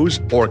foreclose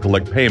or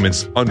collect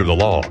payments under the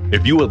law.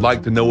 If you would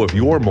like to know if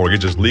your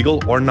mortgage is legal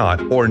or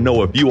not, or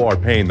know if you are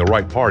paying the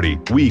right party,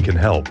 we can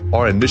help.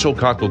 Our initial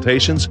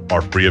consultations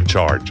are free of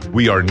charge.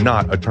 We are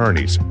not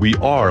attorneys. We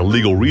are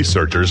legal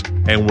researchers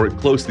and work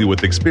closely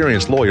with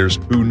experienced lawyers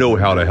who know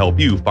how to help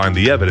you find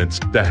the evidence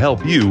to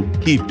help you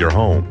keep your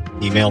home.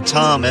 Email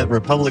Tom at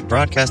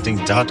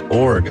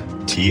republicbroadcasting.org.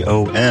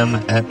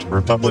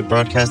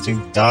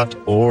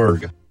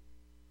 TOM@republicbroadcasting.org.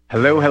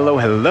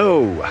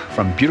 Hello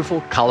from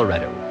beautiful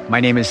Colorado.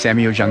 My name is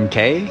Samuel Jung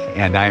Kay,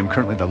 and I am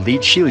currently the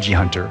lead Shilajit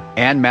hunter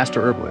and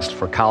master herbalist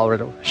for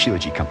Colorado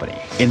Shilajit Company.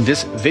 In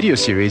this video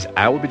series,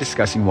 I will be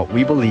discussing what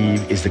we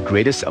believe is the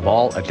greatest of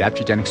all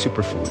adaptogenic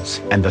superfoods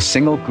and the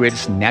single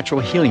greatest natural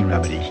healing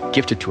remedy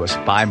gifted to us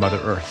by Mother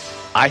Earth.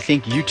 I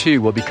think you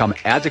too will become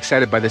as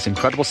excited by this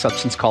incredible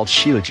substance called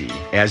Shilajit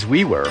as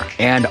we were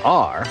and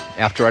are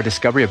after our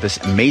discovery of this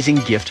amazing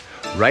gift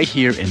right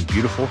here in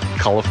beautiful,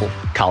 colorful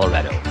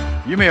Colorado.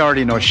 You may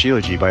already know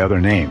Shilajit by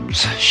other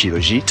names: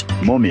 Shilajit,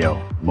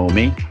 Momio,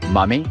 Momi,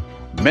 Mami,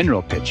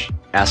 Mineral Pitch,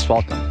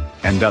 Asphaltum,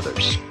 and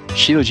others.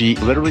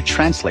 Shilajit literally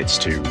translates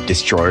to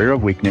destroyer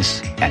of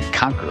weakness and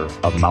conqueror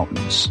of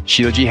mountains.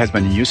 Shilajit has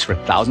been in use for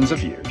thousands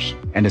of years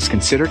and is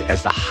considered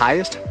as the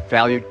highest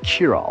valued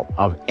cure-all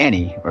of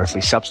any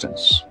earthly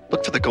substance.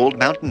 Look for the gold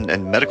mountain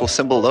and medical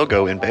symbol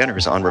logo in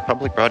banners on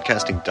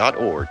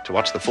republicbroadcasting.org to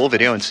watch the full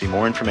video and see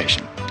more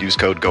information. Use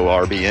code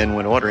GORBN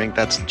when ordering.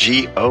 That's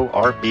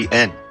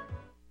GORBN.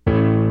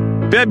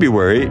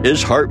 February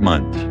is Heart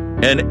Month,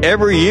 and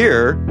every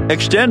year,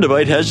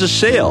 Extendivite has a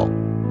sale.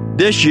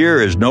 This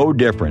year is no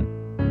different.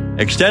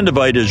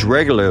 Extendivite is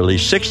regularly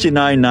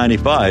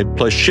 $69.95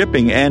 plus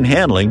shipping and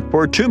handling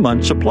for a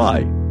 2-month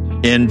supply.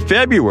 In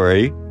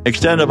February,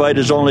 Extendivite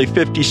is only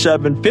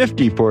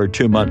 $57.50 for a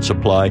 2-month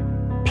supply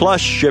plus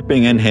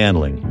shipping and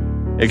handling.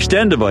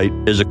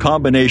 Extendivite is a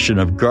combination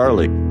of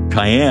garlic,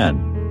 cayenne,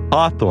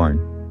 hawthorn,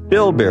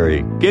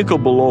 bilberry, ginkgo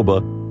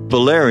biloba,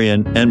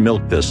 valerian, and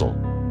milk thistle.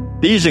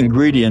 These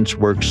ingredients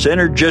work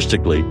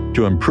synergistically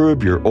to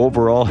improve your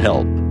overall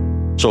health.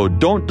 So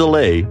don't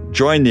delay.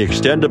 Join the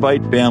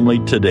Extendivite family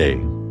today.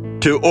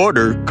 To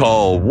order,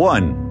 call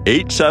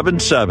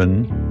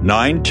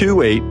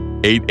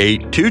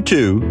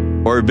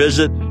 1-877-928-8822 or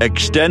visit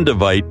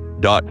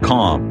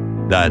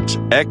extendivite.com. That's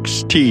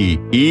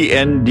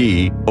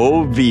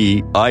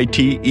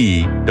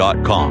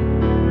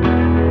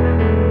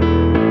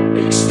XTENDOVITE.com.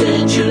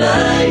 Extend your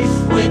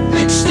life with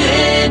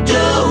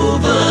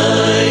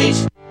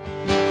Extendovite.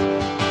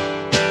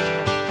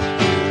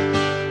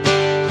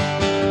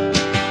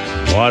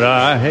 What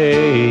I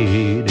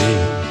hate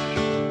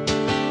is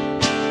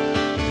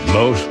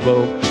most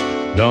folks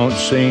don't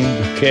seem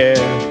to care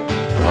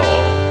at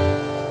all.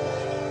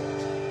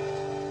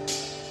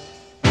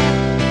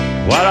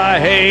 What I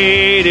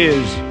hate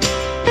is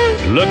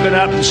looking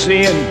up and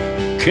seeing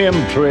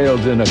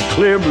chemtrails in a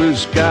clear blue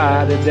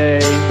sky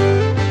today.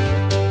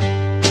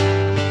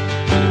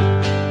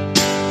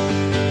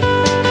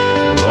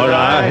 What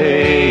I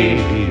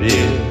hate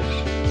is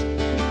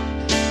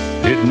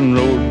hitting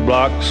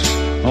roadblocks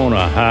on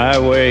a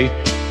highway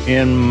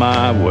in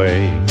my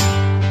way.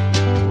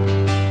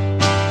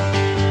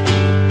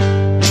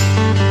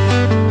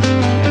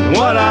 And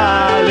what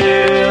I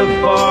live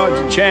for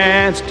is a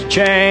chance to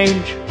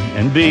change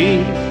and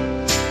be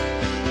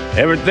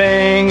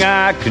everything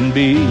I can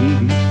be.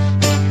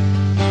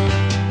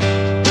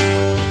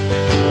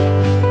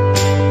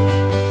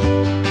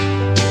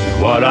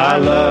 What I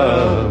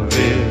love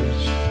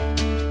is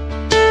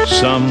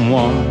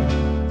someone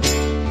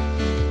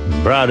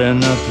bright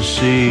enough to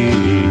see.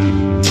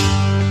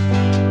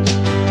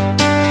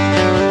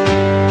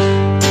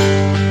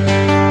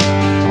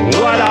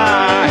 What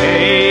I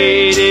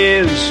hate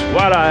is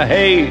what I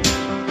hate,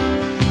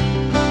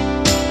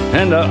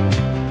 and I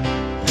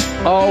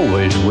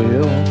always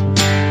will.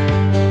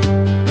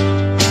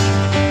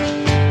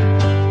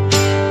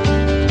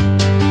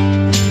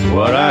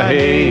 What I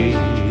hate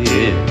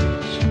is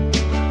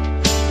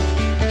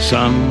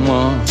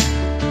someone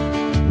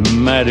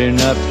mad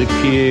enough to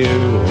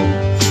kill.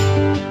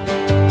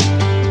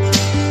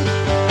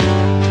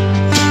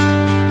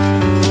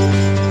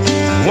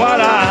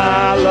 What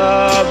I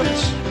love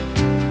is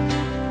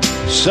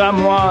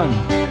someone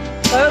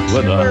Folks,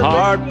 with a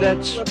heart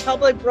that's... the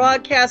Public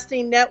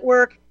Broadcasting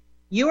Network.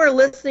 You are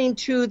listening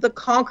to the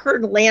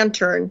Concord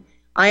Lantern.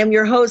 I am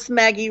your host,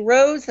 Maggie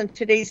Rose, and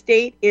today's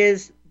date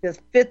is the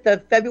 5th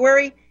of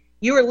February.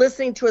 You are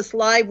listening to us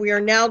live. We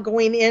are now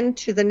going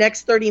into the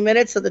next 30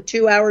 minutes of the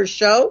 2-hour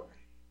show.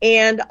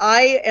 And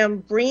I am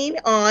bringing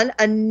on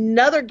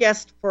another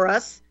guest for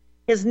us.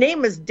 His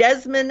name is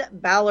Desmond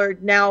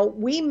BELLARD. Now,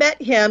 we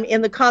met him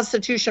in the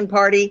Constitution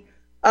Party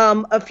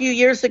a few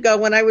years ago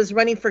when I was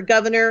running for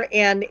governor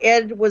and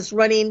Ed was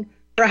running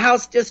for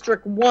House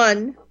District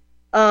 1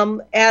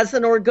 as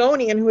an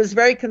Oregonian who is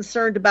very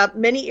concerned about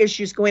many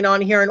issues going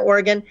on here in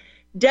Oregon.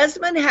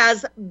 Desmond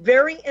has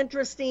very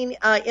interesting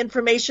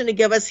information to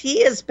give us.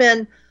 He has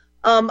been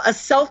a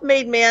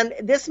self-made man.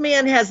 This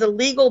man has a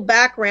legal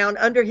background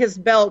under his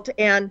belt,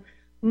 and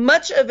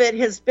much of it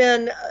has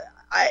been,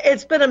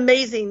 it's been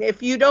amazing.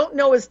 If you don't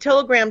know his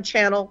Telegram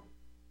channel,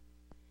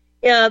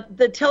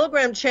 the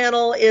Telegram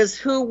channel is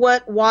Who,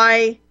 What,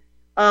 Why,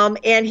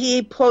 and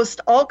he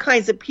posts all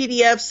kinds of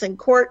PDFs and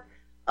court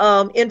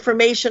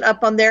information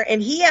up on there,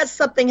 and he has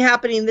something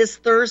happening this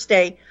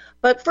Thursday.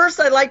 But first,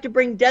 I'd like to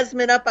bring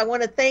Desmond up. I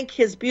want to thank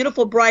his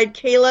beautiful bride,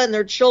 Kayla, and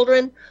their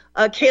children.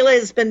 Kayla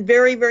has been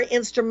very, very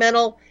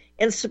instrumental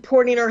in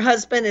supporting her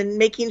husband and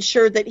making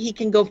sure that he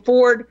can go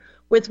forward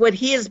with what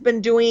he has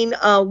been doing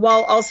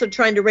while also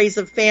trying to raise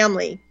a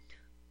family.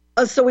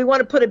 So we want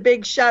to put a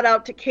big shout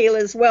out to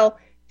Kayla as well.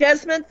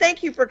 Desmond,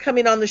 thank you for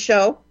coming on the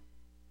show.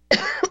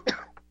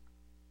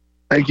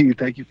 Thank you.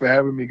 Thank you for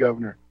having me,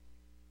 Governor.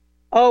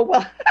 Oh,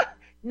 well,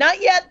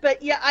 not yet,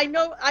 but yeah, I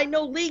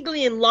know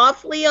legally and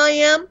lawfully I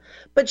am,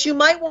 but you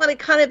might want to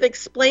kind of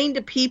explain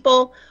to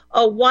people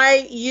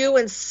why you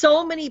and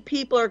so many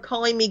people are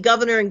calling me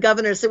governor and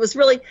governess. It was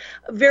really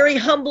very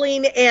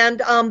humbling, and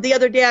the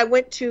other day I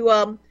went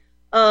to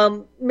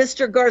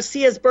Mr.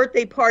 Garcia's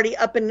birthday party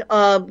up in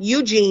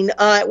Eugene,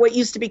 what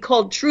used to be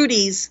called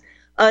Trudy's.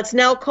 It's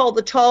now called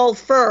the Tall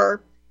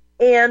Fir,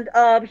 and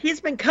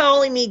he's been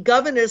calling me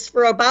governess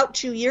for about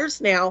 2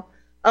 years now.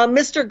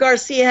 Mr.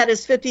 Garcia had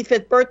his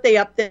 55th birthday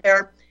up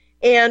there,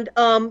 and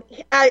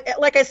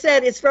like I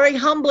said, it's very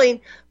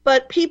humbling,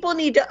 but people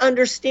need to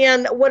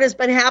understand what has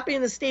been happening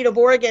in the state of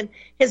Oregon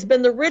has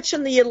been the rich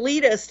and the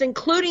elitist,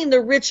 including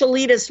the rich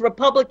elitist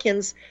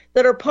Republicans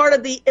that are part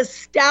of the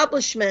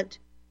establishment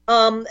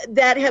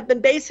that have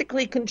been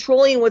basically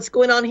controlling what's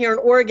going on here in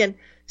Oregon.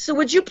 So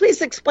would you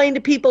please explain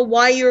to people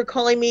why you're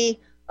calling me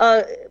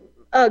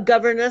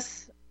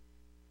governess?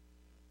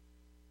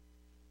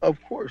 Of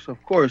course.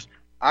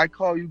 I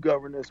call you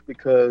governess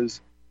because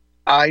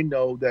I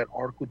know that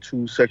Article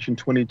 2, Section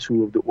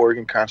 22 of the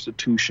Oregon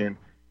Constitution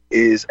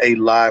is a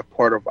live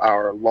part of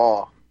our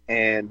law.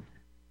 And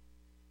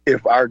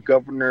if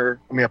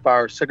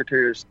our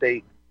Secretary of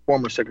State,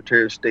 former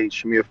Secretary of State,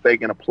 Shamir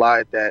Fagan,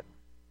 applied that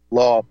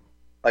law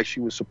like she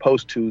was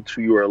supposed to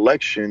your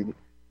election,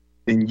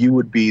 then you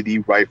would be the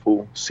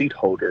rightful seat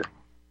holder.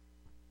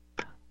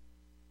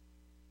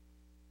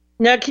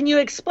 Now, can you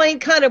explain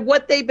kind of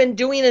what they've been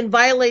doing in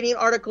violating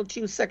Article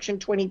 2, Section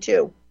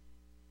 22?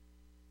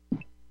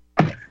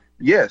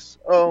 Yes.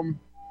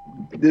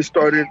 This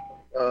started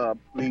in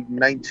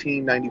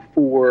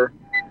 1994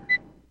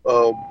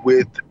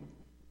 with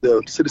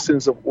the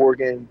citizens of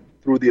Oregon,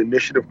 through the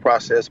initiative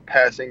process,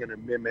 passing an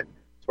amendment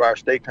to our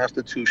state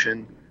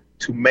constitution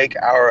to make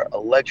our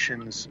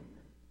elections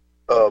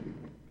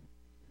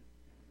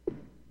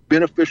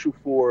beneficial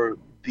for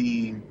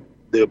the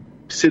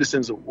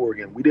citizens of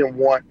Oregon. We didn't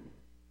want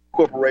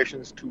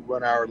corporations to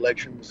run our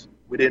elections.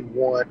 We didn't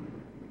want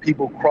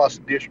people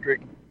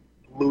cross-district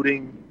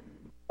polluting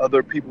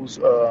other people's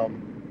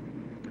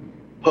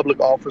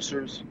public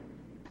officers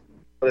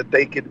so that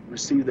they could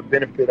receive the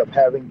benefit of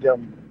having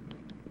them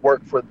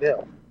work for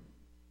them.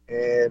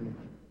 And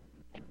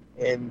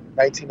in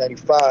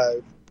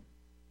 1995,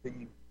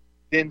 the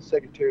then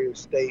Secretary of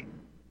State,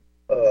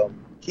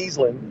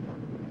 Kiesling,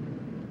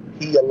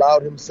 he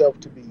allowed himself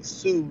to be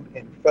sued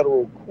in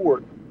federal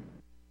court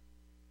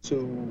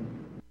to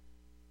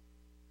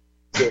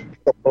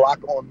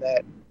block on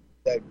that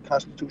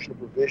constitutional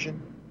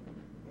provision,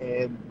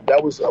 and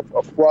that was a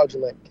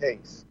fraudulent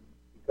case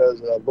because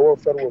a lower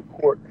federal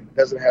court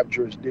doesn't have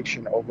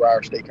jurisdiction over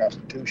our state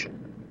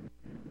constitution.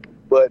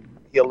 But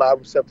he allowed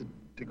himself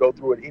to go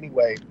through it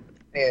anyway,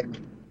 and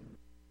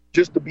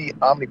just to be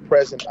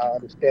omnipresent, I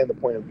understand the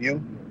point of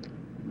view.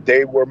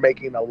 They were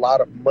making a lot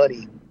of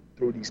money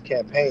through these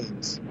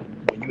campaigns.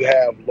 When you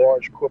have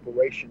large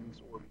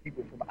corporations or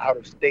people from out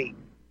of state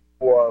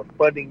who are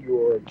funding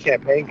your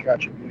campaign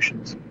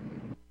contributions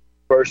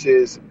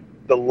versus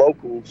the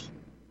locals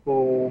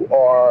who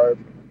are,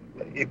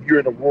 if you're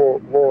in a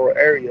rural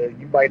area,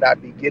 you might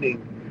not be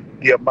getting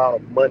the amount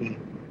of money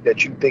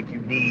that you think you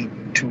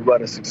need to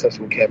run a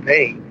successful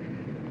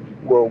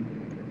campaign. Well,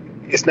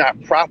 it's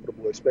not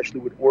profitable, especially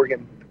with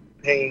Oregon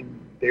paying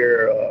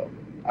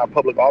our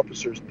public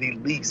officers the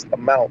least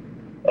amount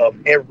of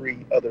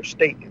every other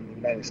state in the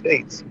United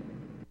States.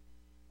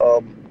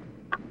 So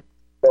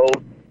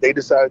they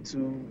decided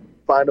to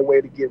find a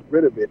way to get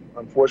rid of it.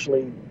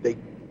 Unfortunately, they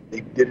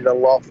did it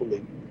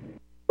unlawfully.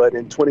 But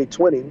in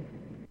 2020,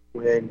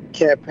 when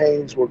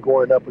campaigns were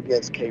going up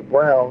against Kay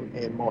Brown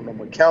in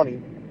Multnomah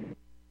County,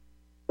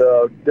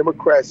 the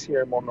Democrats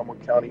here in Multnomah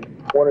County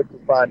wanted to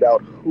find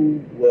out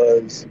who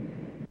was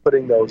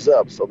putting those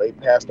up. So they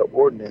passed an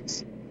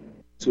ordinance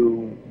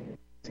to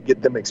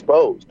get them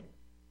exposed.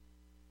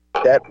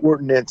 that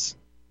ordinance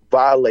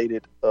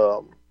violated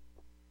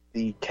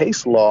the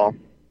case law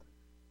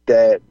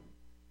that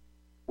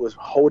was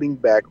holding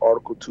back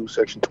Article 2,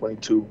 Section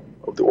 22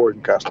 of the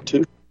Oregon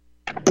Constitution.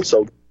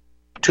 So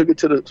took it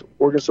to the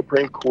Oregon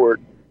Supreme Court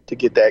to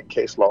get that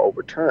case law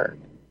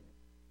overturned.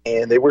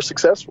 And they were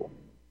successful.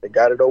 They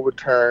got it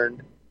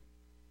overturned.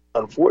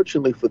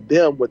 Unfortunately for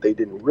them, what they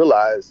didn't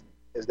realize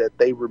is that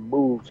they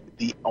removed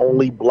the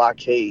only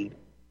blockade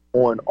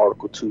on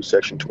Article 2,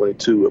 Section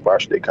 22 of our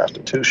state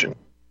constitution,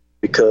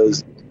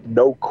 because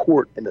no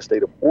court in the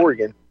state of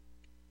Oregon,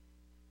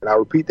 and I'll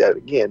repeat that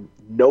again,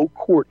 no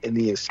court in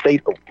the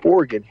state of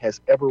Oregon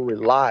has ever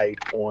relied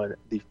on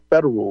the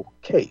federal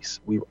case.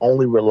 We've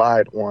only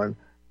relied on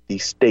the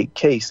state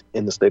case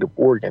in the state of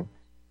Oregon.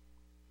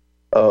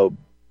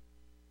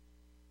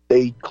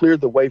 They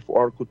cleared the way for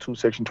Article 2,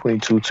 Section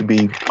 22 to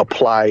be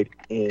applied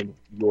in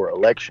your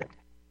election.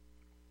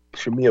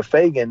 Shamia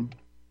Fagan,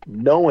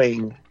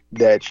 knowing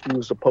that she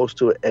was supposed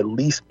to at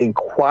least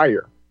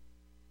inquire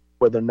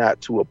whether or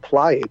not to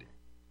apply it,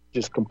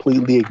 just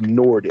completely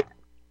ignored it.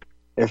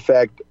 In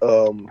fact,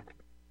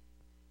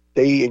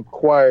 they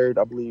inquired,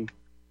 I believe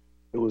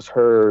it was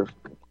her,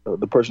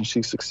 the person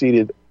she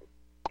succeeded,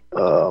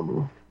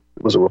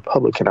 was a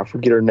Republican, I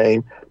forget her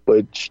name,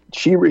 but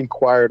she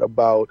inquired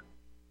about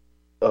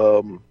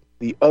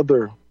the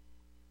other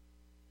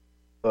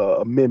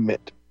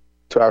amendment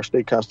to our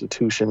state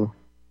constitution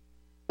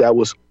that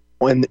was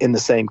in the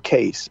same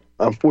case.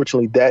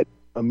 Unfortunately, that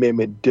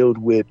amendment dealt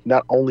with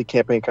not only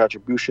campaign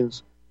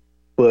contributions,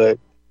 but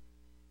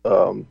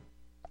how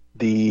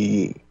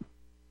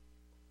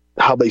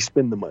they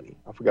spend the money.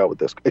 I forgot what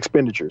this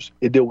expenditures.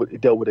 It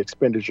dealt with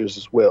expenditures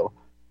as well.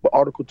 But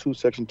Article 2,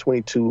 Section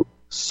 22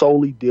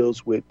 solely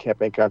deals with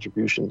campaign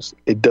contributions.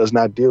 It does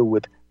not deal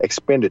with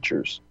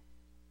expenditures.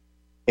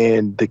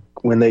 And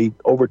when they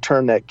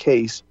overturned that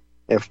case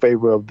in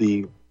favor of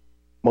the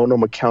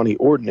Multnomah County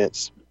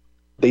ordinance,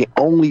 they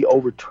only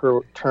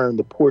overturned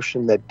the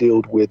portion that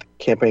dealt with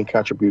campaign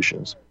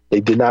contributions. They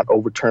did not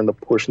overturn the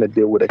portion that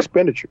dealt with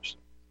expenditures.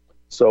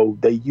 So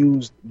they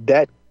used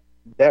that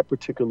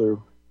particular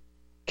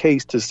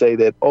case to say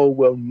that, oh,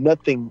 well,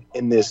 nothing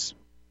in this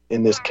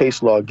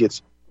case law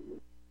gets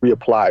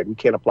reapplied. We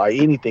can't apply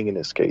anything in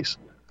this case.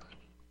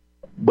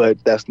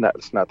 But that's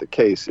not the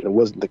case. It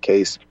wasn't the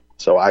case.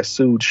 So I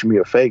sued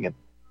Shamia Fagan,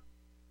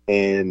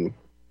 and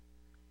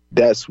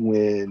that's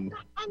when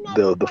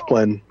the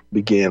fun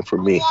began for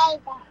me.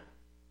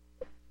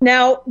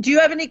 Now, do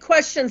you have any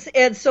questions,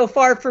 Ed, so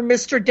far for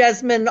Mr.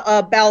 Desmond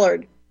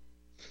Bellard?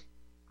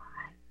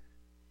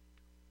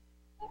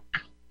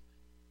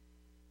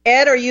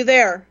 Ed, are you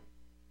there?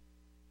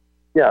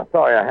 Yeah,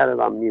 sorry, I had it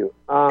on mute.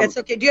 That's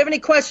okay. Do you have any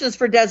questions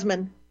for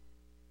Desmond?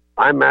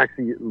 I'm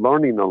actually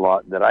learning a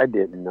lot that I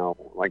didn't know.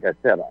 Like I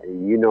said,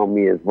 you know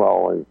me as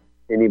well as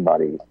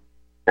anybody,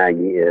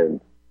 Maggie,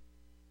 and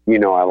you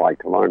know I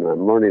like to learn.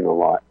 I'm learning a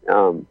lot.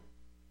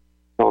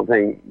 Don't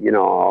think,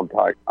 I'll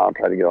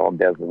try to get all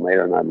Desmond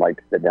later, and I'd like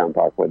to sit down and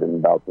talk with him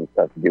about some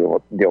stuff to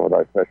deal with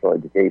our special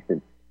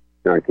education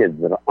and our kids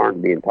that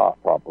aren't being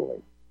taught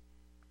properly.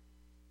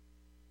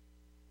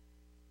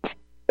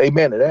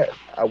 Amen to that.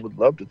 I would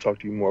love to talk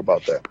to you more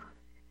about that.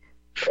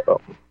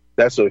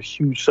 That's a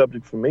huge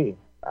subject for me.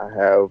 I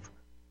have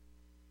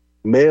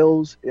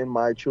males in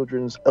my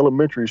children's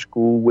elementary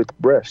school with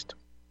breast.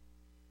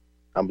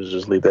 I'm going to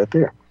just leave that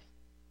there.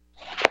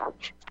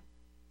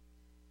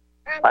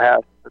 I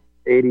have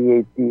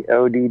ADHD,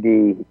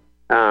 ODD,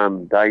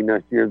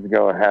 diagnosed years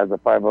ago, has a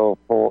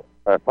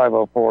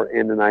 504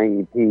 and an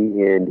IEP,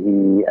 and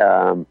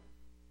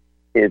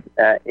he is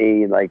at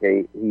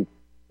he's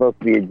supposed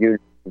to be a junior,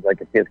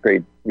 like a 5th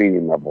grade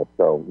reading level.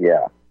 So,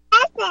 yeah.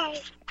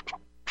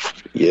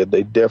 Yeah,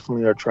 they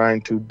definitely are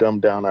trying to dumb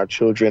down our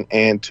children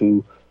and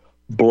to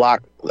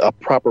block a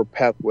proper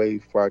pathway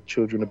for our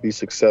children to be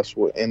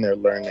successful in their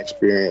learning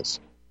experience.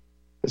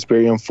 It's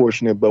very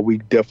unfortunate, but we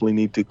definitely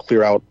need to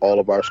clear out all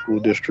of our school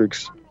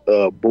districts'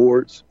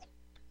 boards.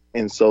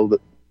 And so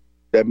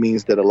that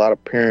means that a lot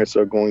of parents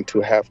are going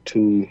to have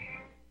to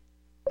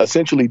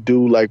essentially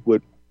do like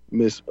what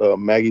Miss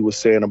Maggie was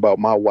saying about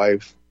my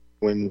wife.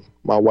 When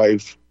my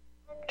wife,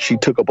 she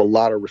took up a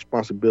lot of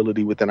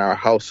responsibility within our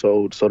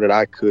household so that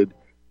I could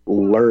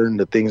learn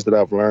the things that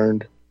I've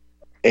learned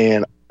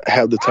and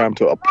have the time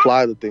to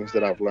apply the things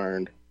that I've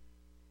learned.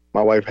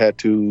 My wife had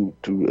to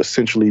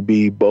essentially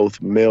be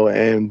both male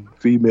and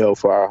female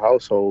for our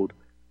household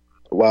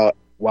while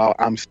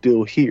I'm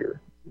still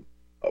here,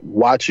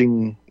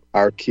 watching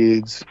our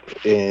kids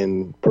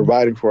and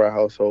providing for our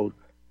household.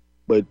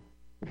 But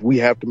we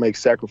have to make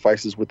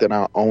sacrifices within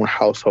our own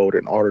household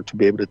in order to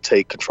be able to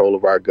take control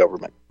of our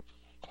government.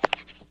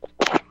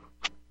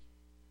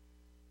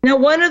 Now,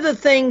 one of the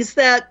things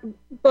that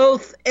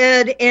both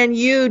Ed and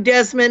you,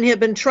 Desmond, have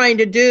been trying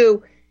to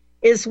do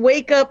is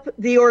wake up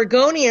the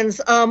Oregonians.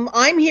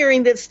 I'm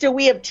hearing that still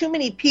we have too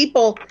many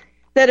people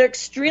that are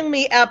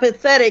extremely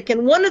apathetic.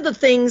 And one of the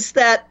things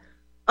that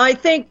I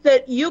think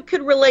that you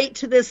could relate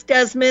to this,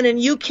 Desmond,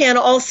 and you can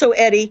also,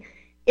 Eddie,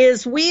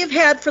 is we've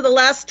had for the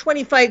last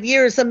 25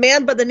 years a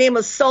man by the name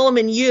of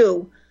Solomon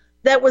Yu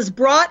that was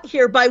brought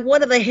here by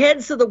one of the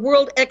heads of the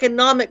World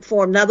Economic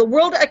Forum. Now, the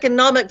World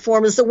Economic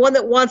Forum is the one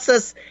that wants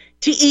us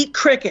to eat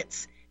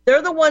crickets.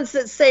 They're the ones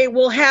that say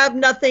we'll have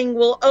nothing,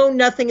 we'll own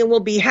nothing, and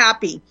we'll be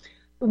happy.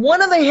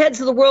 One of the heads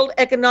of the World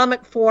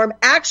Economic Forum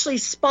actually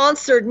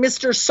sponsored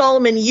Mr.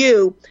 Solomon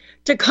Yu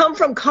to come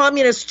from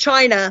communist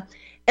China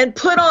and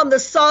put on the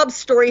sob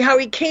story how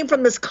he came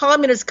from this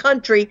communist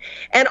country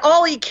and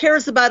all he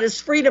cares about is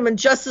freedom and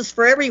justice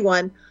for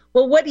everyone.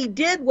 Well, what he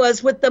did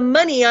was, with the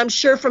money, I'm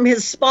sure, from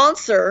his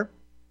sponsor,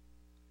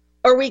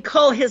 or we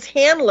call his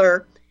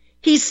handler,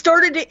 he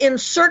started to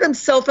insert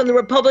himself in the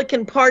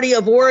Republican Party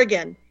of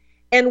Oregon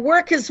and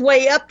work his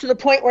way up to the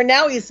point where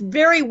now he's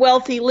very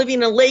wealthy,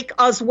 living in Lake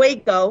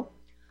Oswego.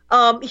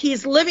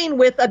 He's living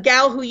with a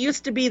gal who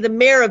used to be the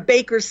mayor of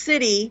Baker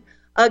City,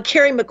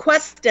 Carrie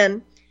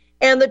McQuestion,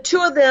 and the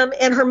two of them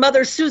and her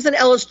mother, Susan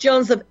Ellis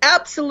Jones, have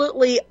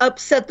absolutely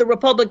upset the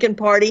Republican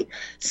Party.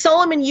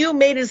 Solomon Yu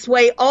made his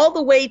way all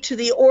the way to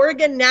the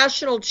Oregon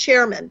National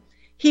Chairman.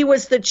 He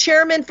was the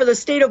chairman for the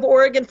state of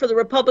Oregon for the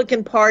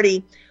Republican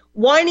Party,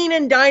 whining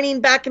and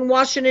dining back in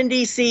Washington,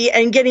 D.C.,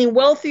 and getting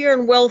wealthier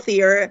and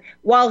wealthier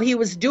while he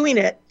was doing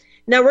it.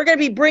 Now, we're going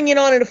to be bringing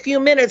on in a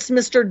few minutes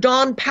Mr.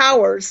 Don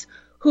Powers,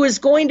 who is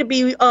going to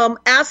be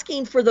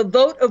asking for the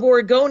vote of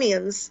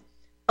Oregonians.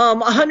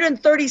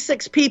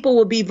 136 people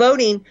will be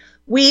voting.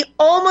 We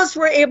almost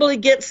were able to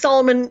get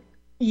Solomon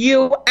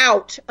Yu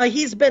out.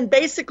 He's been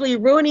basically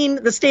ruining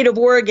the state of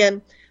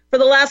Oregon for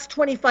the last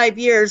 25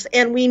 years,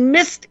 and we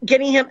missed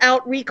getting him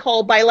out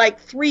recalled by like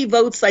 3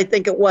 votes, I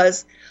think it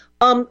was.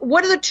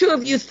 What do the two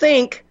of you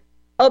think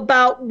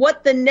about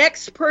what the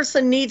next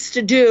person needs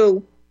to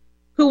do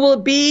who will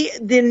be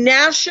the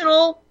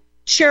national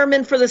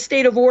chairman for the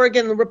state of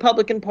Oregon, the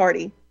Republican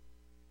Party?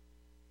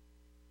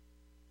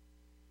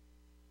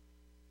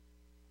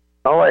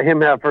 I'll let him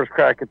have first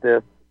crack at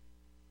this.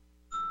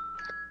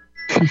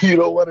 You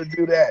don't want to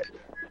do that.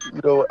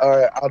 All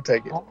right, I'll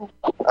take it.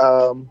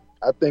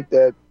 I think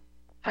that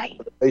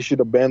they should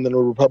abandon the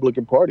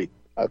Republican Party.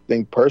 I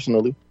think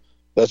personally,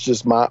 that's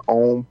just my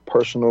own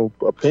personal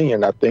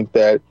opinion. I think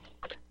that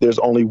there's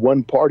only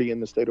one party in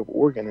the state of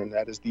Oregon, and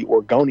that is the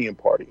Oregonian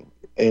Party.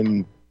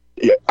 And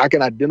I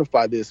can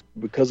identify this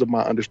because of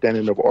my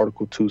understanding of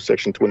Article 2,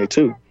 Section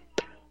 22.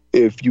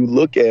 If you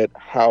look at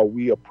how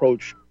we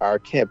approach our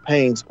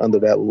campaigns under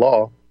that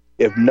law,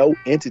 if no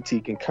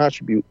entity can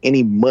contribute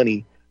any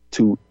money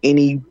to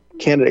any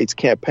candidate's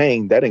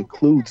campaign, that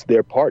includes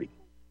their party.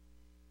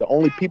 The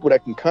only people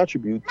that can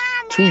contribute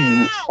to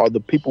you are the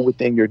people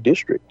within your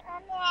district.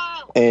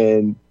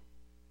 And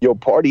your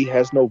party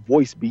has no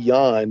voice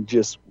beyond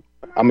just,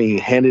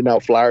 handing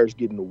out flyers,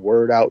 getting the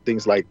word out,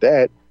 things like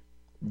that.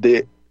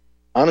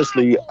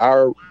 Honestly,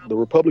 the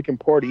Republican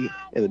Party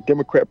and the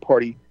Democrat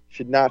Party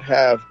should not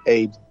have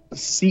a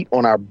seat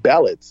on our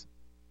ballots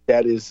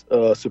that is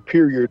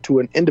superior to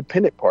an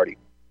independent party.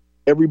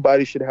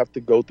 Everybody should have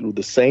to go through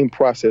the same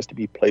process to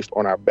be placed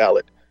on our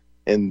ballot.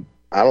 And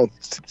I don't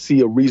see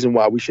a reason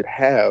why we should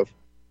have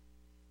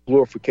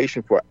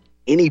glorification for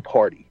any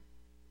party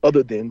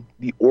other than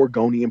the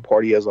Oregonian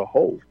Party as a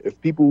whole.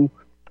 If people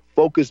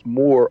focus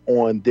more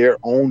on their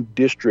own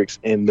districts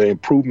and the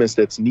improvements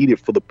that's needed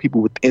for the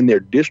people within their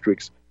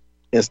districts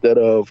instead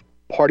of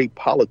party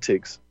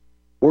politics,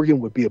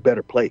 Oregon would be a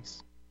better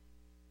place.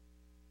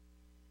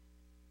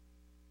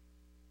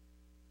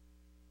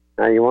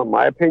 Now, you want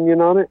my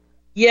opinion on it?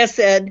 Yes,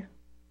 Ed.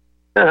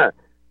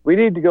 We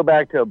need to go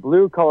back to a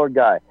blue-collar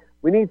guy.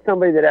 We need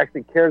somebody that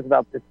actually cares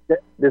about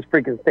this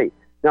freaking state.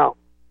 Now,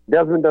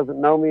 Desmond doesn't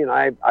know me, and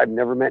I've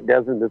never met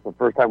Desmond. This is the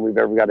first time we've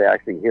ever got to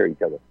actually hear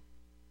each other.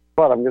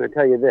 But I'm going to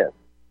tell you this.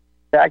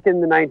 Back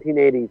in the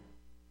 1980s,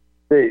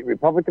 the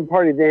Republican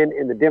Party then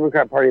and the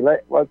Democrat Party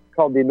let what's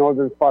called the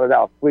Northern Spotted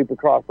Owl sweep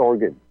across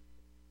Oregon.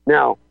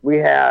 Now, we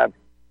have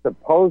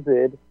supposed,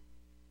 what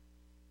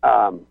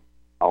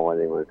do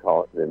they want to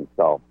call it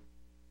themselves?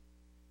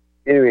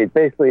 Anyway, it's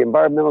basically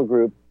environmental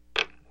groups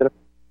that are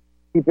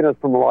keeping us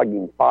from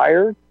logging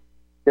fires.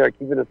 They're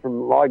keeping us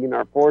from logging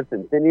our forests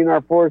and thinning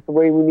our forests the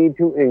way we need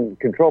to and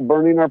control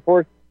burning our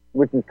forests,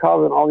 which is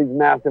causing all these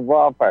massive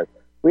wildfires.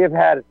 We have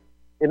had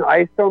an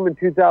ice storm in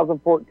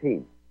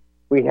 2014.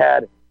 We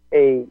had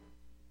a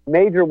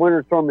major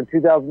winter storm in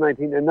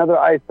 2019, another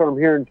ice storm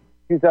here in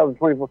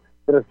 2024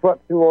 that has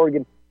swept through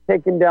Oregon,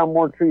 taking down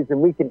more trees than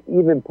we can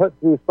even put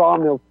through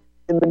sawmills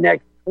in the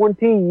next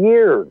 20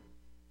 years.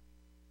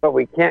 But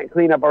we can't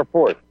clean up our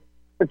forests.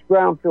 Which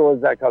ground fuel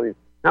is that causing?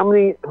 How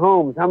many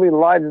homes, how many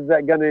lives is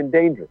that going to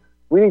endanger?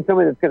 We need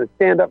somebody that's going to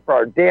stand up for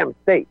our damn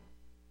state.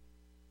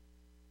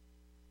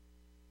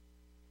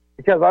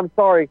 Because I'm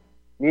sorry,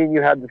 me and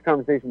you had this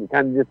conversation, we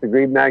kind of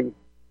disagreed, Maggie,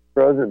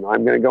 Rose, and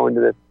I'm going to go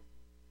into this.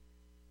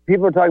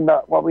 People are talking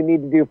about what we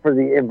need to do for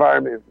the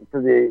environment,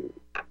 for the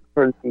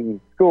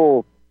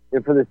schools,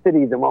 and for the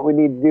cities, and what we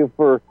need to do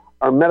for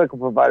our medical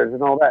providers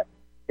and all that.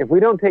 If we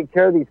don't take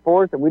care of these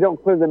forests and we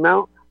don't clear them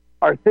out,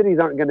 our cities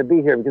aren't going to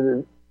be here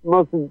because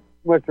most of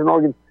Western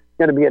Oregon is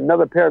going to be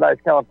another Paradise,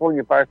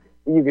 California fire,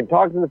 You can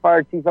talk to the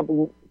fire chief up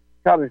in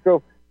Cottage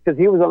Grove because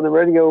he was on the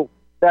radio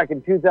back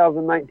in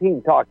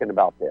 2019 talking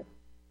about this.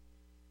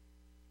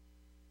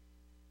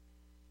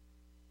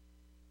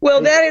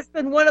 Well, that has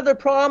been one of the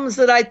problems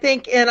that I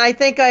think, and I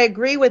think I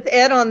agree with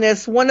Ed on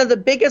this, one of the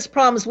biggest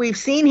problems we've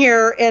seen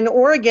here in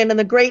Oregon in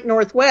the Great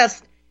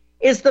Northwest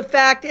is the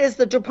fact is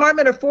the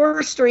Department of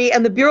Forestry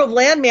and the Bureau of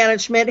Land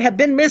Management have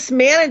been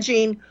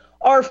mismanaging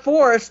our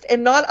forest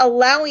and not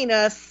allowing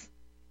us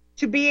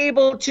to be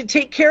able to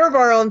take care of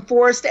our own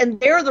forest, and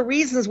they're the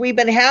reasons we've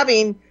been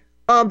having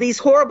these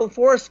horrible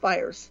forest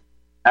fires.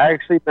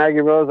 Actually, Maggie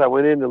Rose, I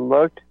went in and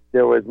looked.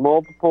 There was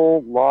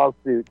multiple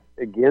lawsuits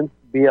against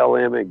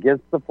BLM,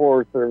 against the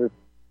Forest Service,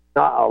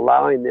 not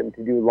allowing them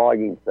to do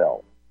logging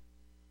cells.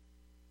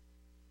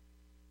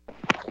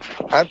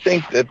 I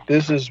think that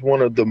this is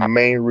one of the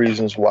main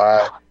reasons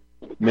why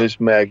Miss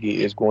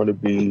Maggie is going to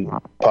be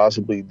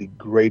possibly the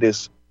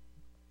greatest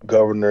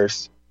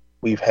governors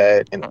we've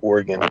had in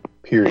Oregon,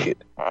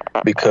 period.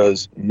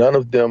 Because none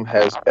of them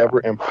has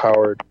ever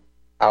empowered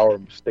our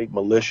state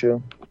militia,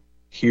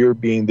 here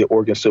being the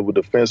Oregon Civil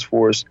Defense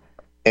Force,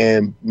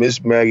 and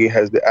Miss Maggie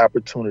has the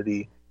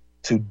opportunity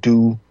to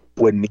do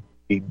what needs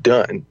to be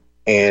done.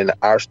 And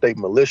our state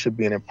militia,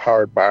 being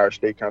empowered by our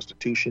state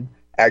constitution,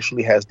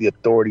 actually has the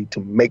authority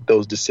to make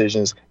those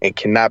decisions and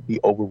cannot be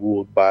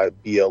overruled by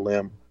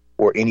BLM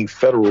or any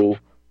federal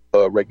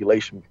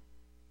regulation.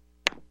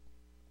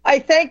 I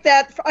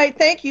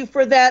thank you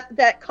for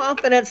that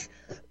confidence.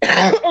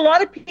 A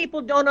lot of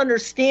people don't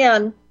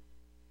understand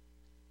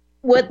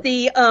what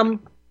the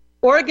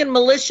Oregon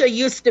militia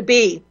used to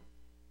be.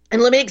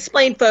 And let me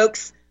explain,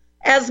 folks.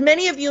 As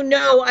many of you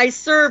know, I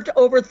served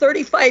over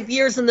 35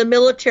 years in the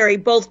military,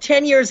 both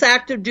 10 years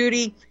active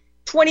duty,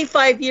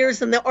 25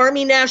 years in the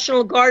Army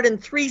National Guard in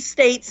 3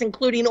 states,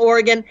 including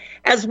Oregon,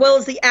 as well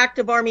as the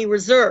active Army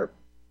Reserve.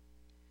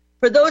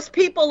 For those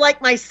people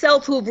like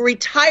myself who've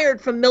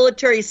retired from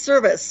military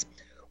service,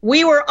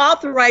 we were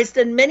authorized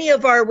in many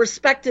of our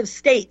respective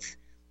states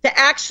to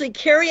actually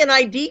carry an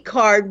ID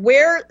card,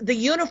 wear the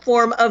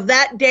uniform of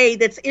that day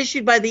that's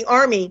issued by the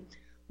Army.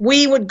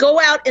 We would go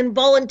out and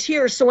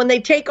volunteer. So when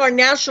they take our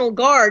National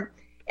Guard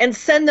and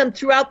send them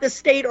throughout the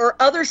state or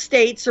other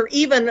states, or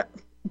even,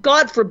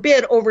 God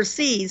forbid,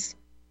 overseas,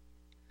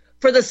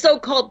 for the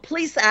so-called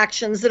police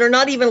actions that are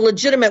not even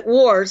legitimate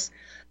wars,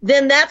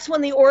 then that's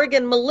when the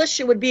Oregon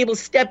militia would be able to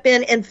step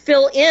in and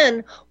fill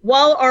in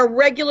while our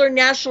regular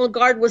National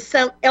Guard was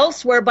sent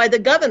elsewhere by the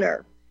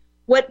governor.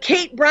 What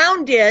Kate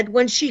Brown did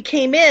when she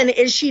came in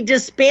is she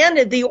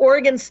disbanded the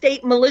Oregon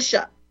State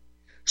Militia.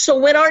 So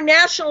when our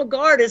National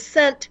Guard is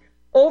sent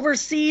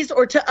overseas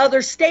or to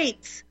other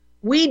states,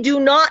 we do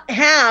not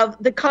have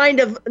the kind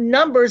of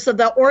numbers of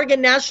the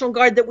Oregon National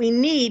Guard that we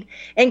need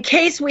in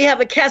case we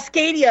have a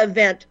Cascadia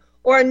event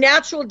or a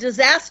natural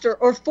disaster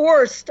or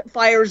forest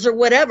fires or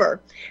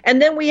whatever.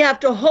 And then we have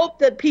to hope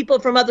that people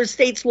from other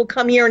states will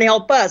come here and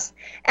help us.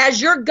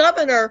 As your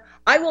governor,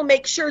 I will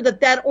make sure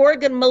that that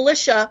Oregon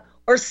militia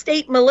or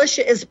state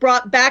militia is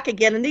brought back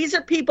again. And these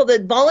are people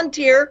that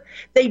volunteer.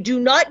 They do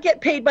not get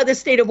paid by the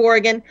state of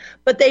Oregon,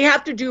 but they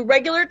have to do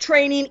regular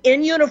training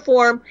in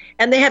uniform,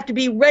 and they have to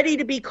be ready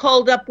to be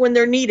called up when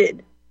they're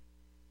needed.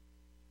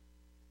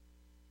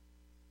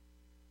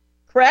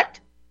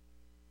 Correct?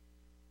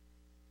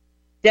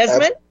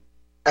 Desmond?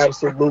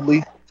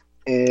 Absolutely.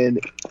 And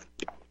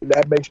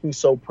that makes me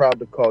so proud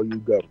to call you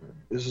governor.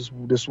 This is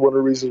one of the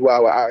reasons why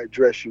I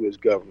address you as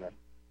governor.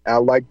 And I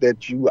like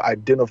that you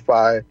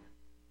identify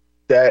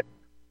that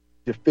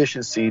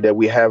deficiency that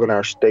we have in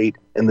our state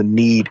and the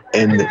need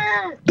and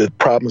the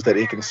problems that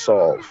it can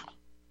solve.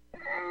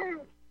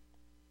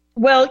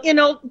 Well,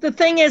 the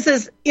thing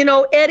is,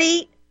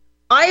 Eddie,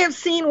 I have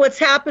seen what's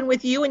happened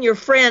with you and your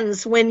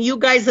friends when you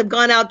guys have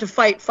gone out to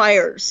fight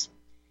fires.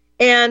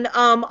 And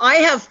I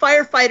have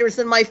firefighters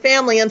in my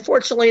family.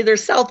 Unfortunately, they're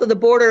south of the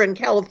border in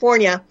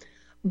California.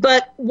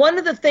 But one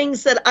of the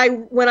things that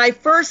when I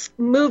first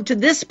moved to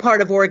this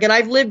part of Oregon,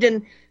 I've lived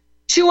in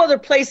 2 other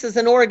places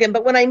in Oregon,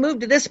 but when I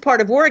moved to this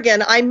part of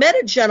Oregon, I met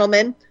a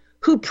gentleman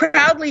who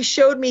proudly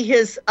showed me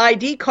his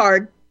ID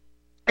card.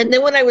 And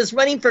then when I was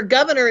running for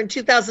governor in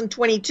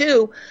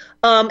 2022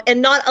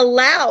 and not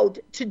allowed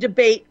to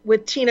debate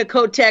with Tina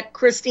Kotek,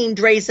 Christine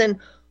Drazen,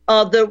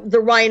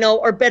 the Rhino,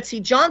 or Betsy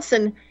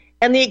Johnson,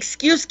 and the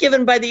excuse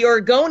given by the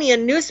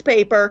Oregonian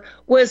newspaper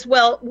was,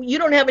 well, you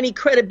don't have any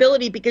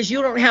credibility because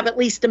you don't have at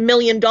least $1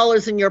 million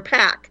in your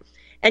PAC.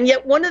 And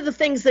yet one of the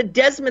things that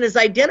Desmond has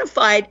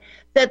identified,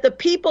 that the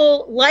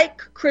people like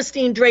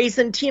Christine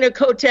Drazen, Tina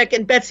Kotek,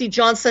 and Betsy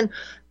Johnson,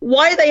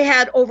 why they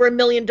had over $1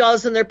 million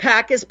in their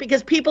PAC is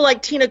because people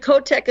like Tina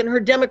Kotek and her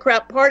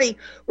Democrat Party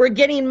were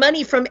getting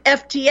money from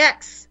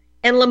FTX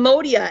and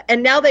Lamodia,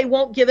 and now they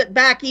won't give it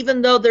back,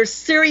 even though there's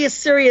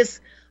serious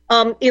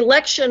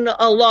election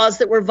laws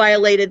that were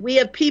violated. We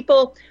have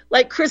people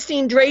like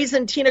Christine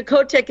Drazen, Tina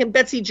Kotek, and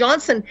Betsy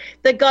Johnson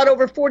that got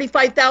over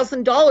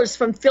 $45,000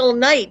 from Phil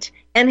Knight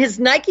and his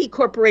Nike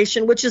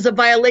Corporation, which is a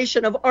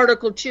violation of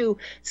Article 2,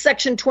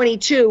 Section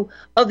 22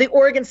 of the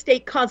Oregon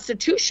State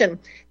Constitution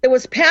that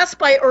was passed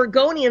by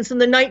Oregonians in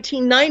the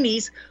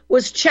 1990s,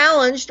 was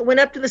challenged, went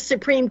up to the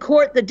Supreme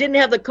Court that didn't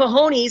have the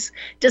cojones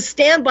to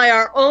stand by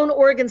our own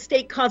Oregon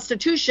State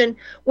Constitution,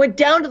 went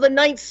down to the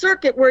Ninth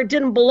Circuit where it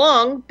didn't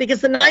belong,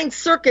 because the Ninth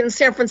Circuit in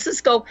San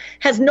Francisco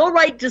has no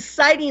right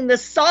deciding the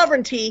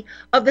sovereignty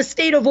of the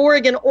state of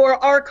Oregon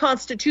or our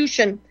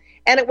Constitution.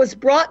 And it was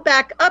brought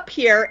back up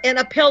here and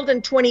upheld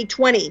in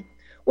 2020,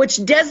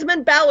 which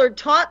Desmond Bellard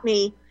taught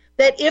me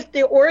that if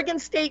the Oregon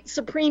State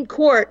Supreme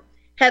Court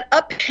had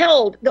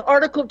upheld the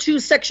Article 2,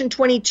 Section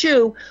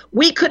 22,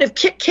 we could have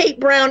kicked Kate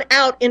Brown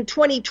out in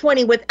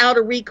 2020 without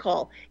a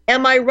recall.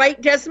 Am I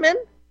right, Desmond?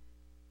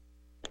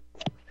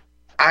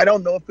 I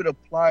don't know if it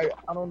applied.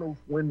 I don't know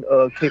when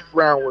Kate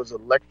Brown was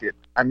elected.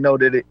 I know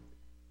that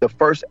the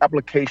first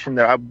application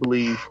that I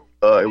believe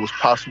it was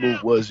possible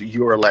was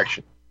your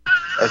election.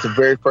 That's the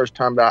very first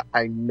time that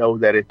I know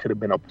that it could have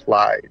been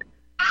applied.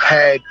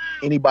 Had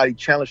anybody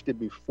challenged it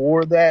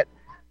before that,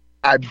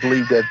 I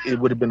believe that it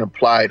would have been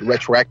applied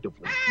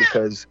retroactively,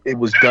 because it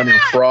was done in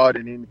fraud,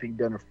 and anything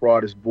done in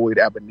fraud is void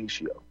ab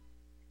initio.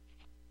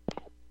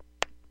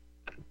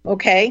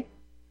 Okay.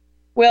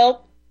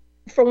 Well,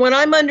 from what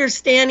I'm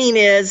understanding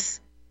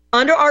is,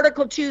 under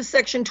Article 2,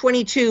 Section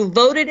 22,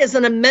 voted as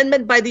an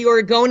amendment by the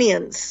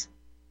Oregonians,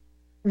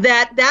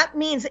 that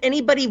means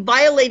anybody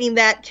violating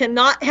that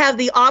cannot have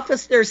the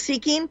office they're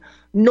seeking,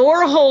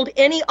 nor hold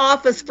any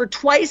office for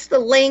twice the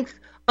length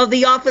of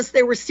the office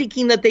they were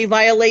seeking that they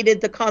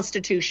violated the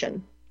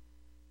Constitution.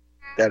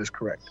 That is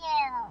correct.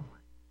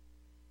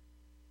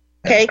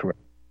 Okay. Correct.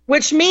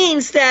 Which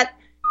means that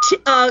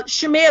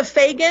Shemaya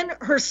Fagan,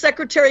 her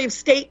Secretary of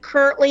State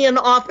currently in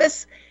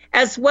office,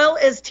 as well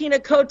as Tina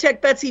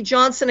Kotek, Betsy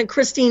Johnson, and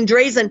Christine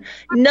Drazen,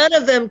 none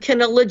of them can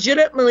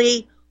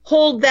legitimately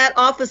hold that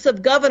office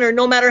of governor,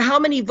 no matter how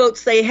many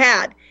votes they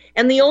had.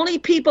 And the only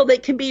people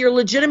that can be your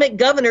legitimate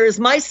governor is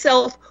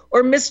myself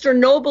or Mr.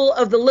 Noble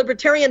of the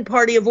Libertarian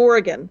Party of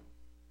Oregon.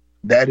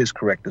 That is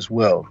correct as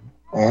well.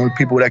 The only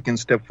people that can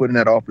step foot in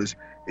that office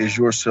is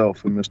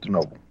yourself and Mr.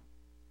 Noble.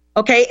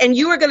 Okay, and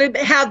you are going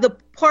to have the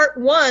part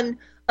one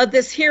of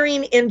this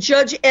hearing in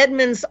Judge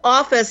Edmonds'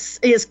 office,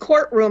 his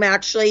courtroom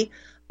actually,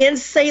 in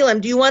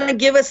Salem. Do you want to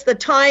give us the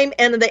time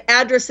and the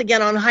address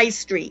again on High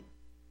Street?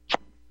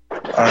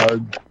 I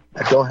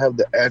don't have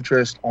the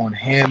address on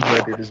hand,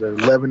 but it is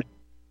 11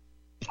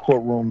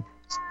 courtroom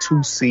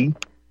 2C.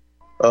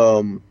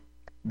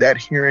 That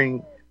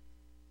hearing,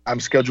 I'm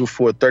scheduled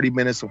for 30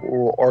 minutes of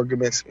oral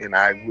arguments, and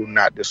I will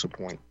not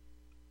disappoint.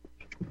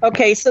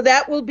 Okay, so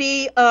that will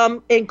be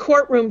in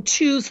courtroom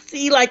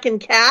 2C like in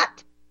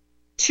cat.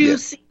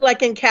 2C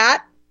like in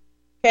cat.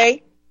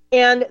 Okay,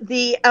 and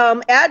the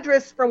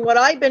address, from what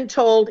I've been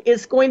told,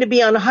 is going to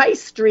be on High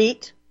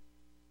Street.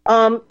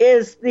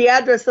 Is the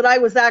address that I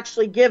was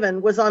actually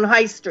given was on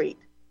High Street.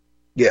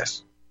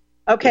 Yes.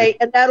 Okay,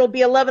 and that'll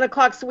be 11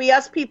 o'clock. So we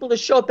ask people to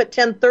show up at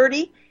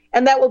 10:30,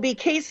 and that will be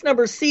case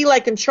number C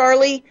like in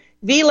Charlie,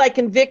 V like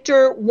in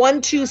Victor,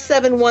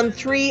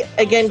 12713.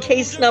 Again,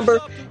 case number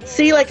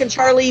C like in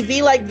Charlie,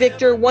 V like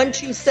Victor,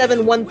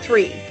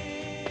 12713.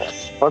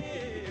 What's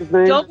his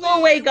name? Don't go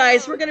away,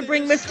 guys. We're going to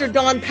bring Mr.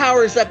 Don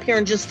Powers up here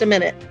in just a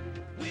minute.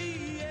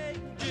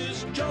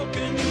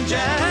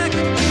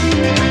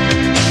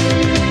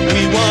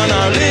 We want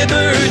our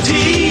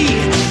liberty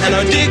and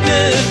our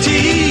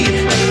dignity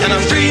and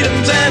our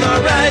freedoms and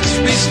our rights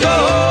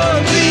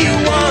restored. We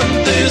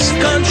want this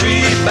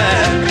country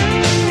back.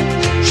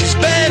 She's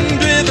been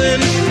driven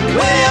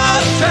way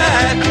off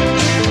track.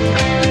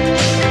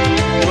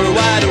 We're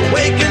wide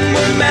awake and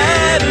we're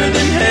madder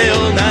than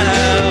hell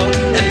now,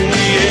 and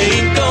we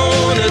ain't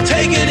gonna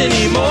take it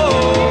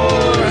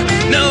anymore.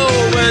 No,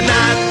 we're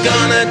not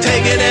gonna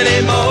take it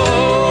anymore.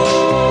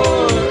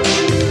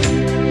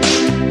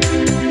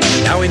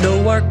 We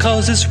know our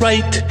cause is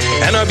right,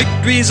 and our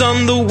victory's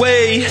on the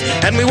way,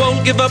 and we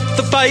won't give up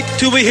the fight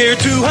till we hear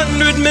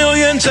 200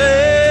 million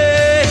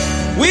say,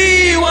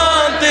 we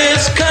want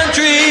this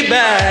country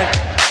back.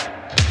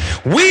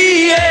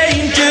 We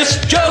ain't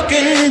just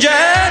joking,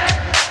 Jack.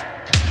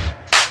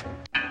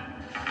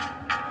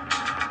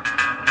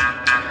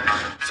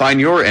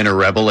 Find your inner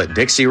rebel at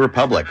Dixie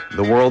Republic,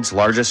 the world's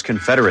largest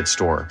Confederate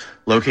store,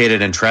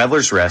 located in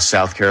Travelers Rest,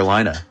 South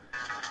Carolina.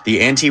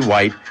 The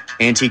anti-white,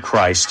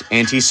 anti-Christ,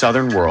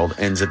 anti-Southern world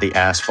ends at the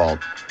asphalt.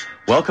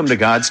 Welcome to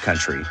God's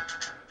country.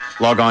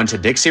 Log on to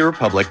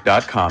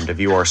DixieRepublic.com to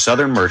view our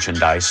Southern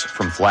merchandise,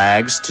 from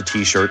flags to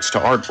t-shirts to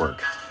artwork.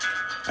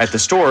 At the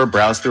store,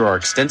 browse through our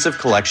extensive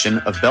collection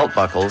of belt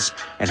buckles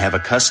and have a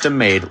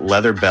custom-made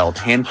leather belt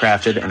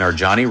handcrafted in our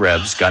Johnny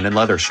Rebs Gun and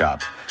Leather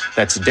Shop.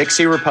 That's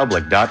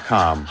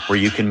DixieRepublic.com, where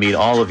you can meet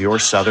all of your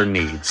Southern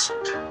needs.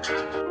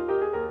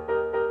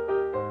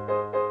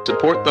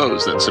 Support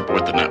those that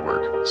support the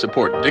network.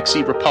 Support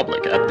Dixie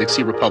Republic at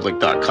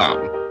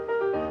DixieRepublic.com.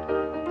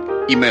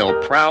 Email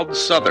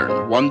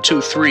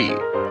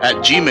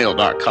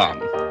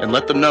ProudSouthern123@gmail.com and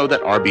let them know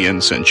that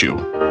RBN sent you.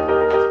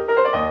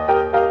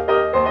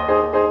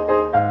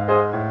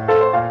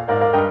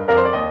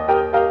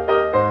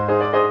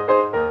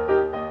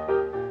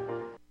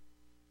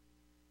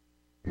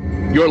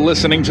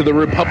 listening to the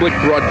Republic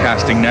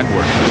Broadcasting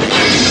Network.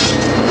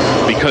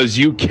 Because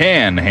you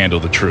can handle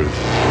the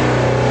truth.